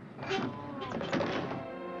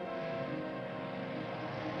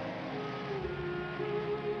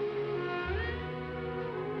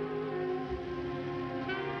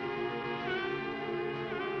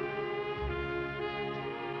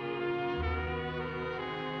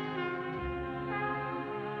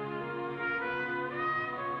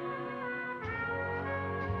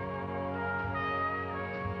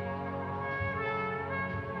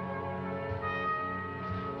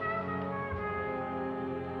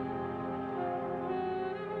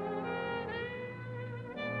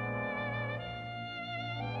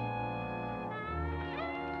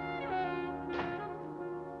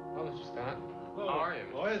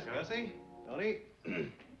 Bessie, Tony.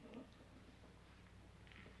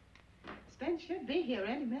 Spence should be here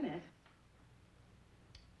any minute.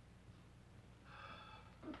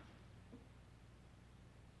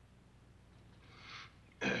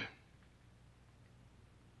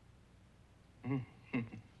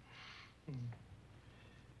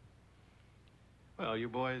 Well, you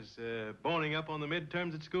boys boning up on the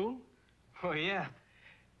midterms at school? Oh, yeah.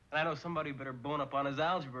 And I know somebody better bone up on his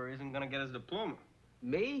algebra or isn't gonna get his diploma.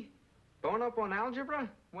 Me? Bone up on algebra?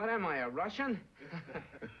 What am I, a Russian?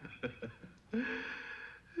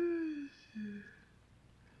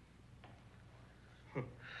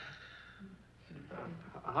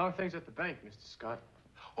 How are things at the bank, Mr. Scott?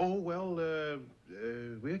 Oh, well,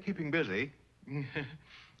 we're keeping busy.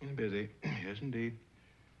 Busy, yes, indeed.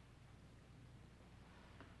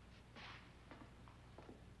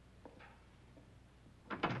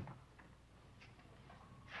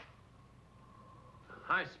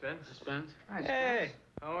 Hi, Spence. Spence? Hi, Spence. Hey!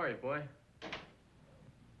 How are you, boy?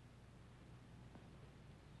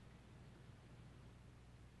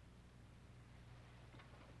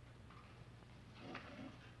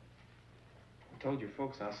 I told your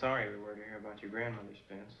folks how sorry we were to hear about your grandmother,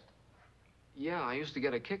 Spence. Yeah, I used to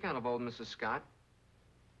get a kick out of old Mrs. Scott.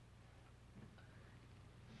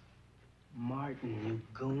 Martin, you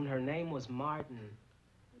goon. Her name was Martin.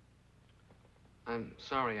 I'm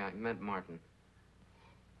sorry, I meant Martin.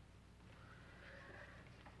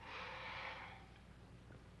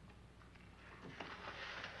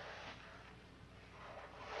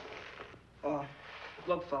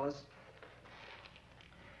 Look, fellas.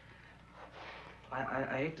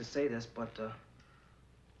 I hate to say this, but,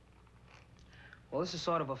 well, this is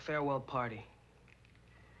sort of a farewell party.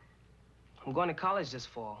 I'm going to college this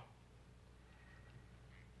fall.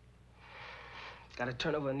 Got to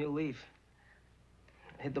turn over a new leaf.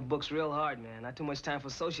 Hit the books real hard, man. Not too much time for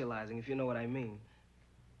socializing, if you know what I mean.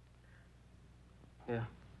 Yeah.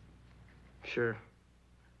 Sure.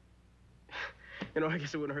 You know, I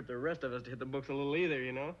guess it wouldn't hurt the rest of us to hit the books a little either,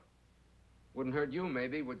 you know? Wouldn't hurt you,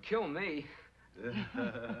 maybe. Would kill me.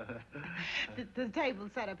 The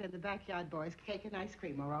table's set up in the backyard, boys. Cake and ice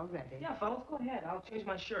cream are all ready. Yeah, fellas, go ahead. I'll change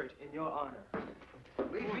my shirt in your honor.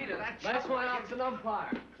 Leave me to that. Nice one out to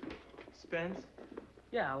umpire. Spence,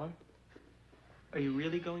 Yeah, Alan. are you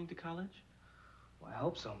really going to college? Well, I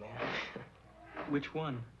hope so, man. Which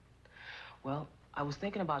one? Well, I was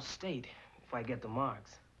thinking about state, if I get the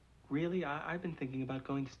marks. Really? I've been thinking about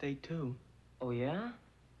going to state, too. Oh, yeah?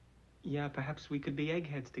 Yeah, perhaps we could be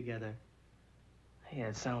eggheads together. Yeah,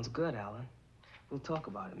 it sounds good, Alan. We'll talk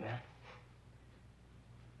about it, man.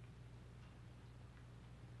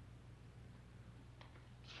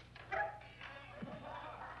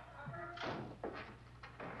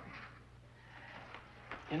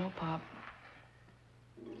 You know, Pop,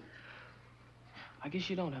 I guess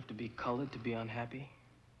you don't have to be colored to be unhappy.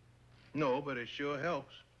 No, but it sure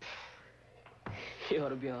helps. You ought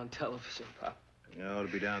to be on television, Pop. You ought to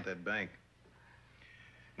be down at that bank.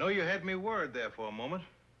 No, you had me worried there for a moment.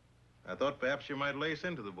 I thought perhaps you might lace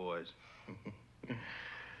into the boys.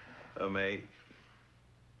 May.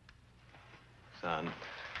 Son.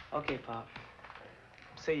 Okay, Pop.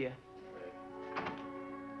 See ya.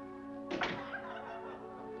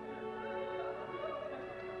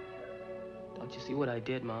 Don't you see what I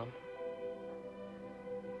did, Mom?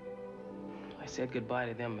 I said goodbye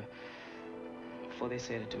to them before they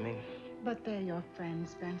said it to me. But they're your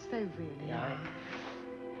friends, Spence. They really are.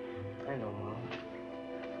 I know, Mom.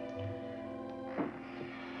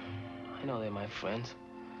 I know they're my friends.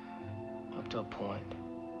 Up to a point.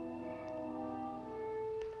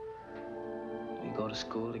 We go to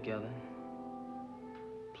school together.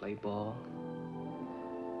 Play ball.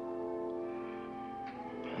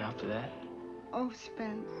 And after that? Oh,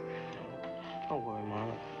 Spence. Don't worry,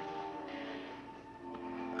 Mom.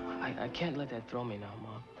 I can't let that throw me now,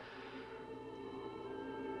 Mom.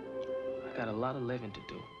 I got a lot of living to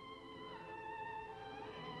do.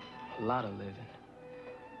 A lot of living.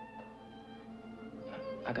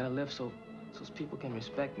 I gotta live so people can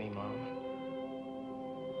respect me, Mom.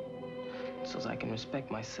 So I can respect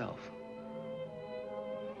myself.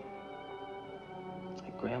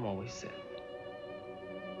 Like Graham always said.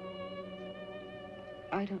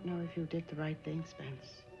 I don't know if you did the right thing,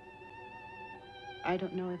 Spence. I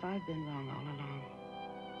don't know if I've been wrong all along.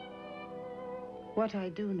 What I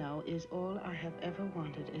do know is all I have ever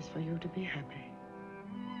wanted is for you to be happy.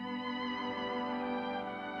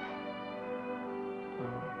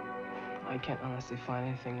 I can't honestly find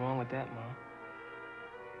anything wrong with that, Mom.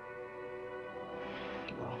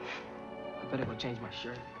 Well, I better go change my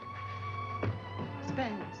shirt.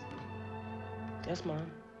 Spence. Yes,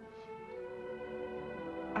 Mom?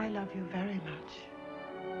 I love you very much.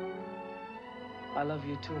 I love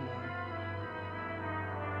you too, Mom.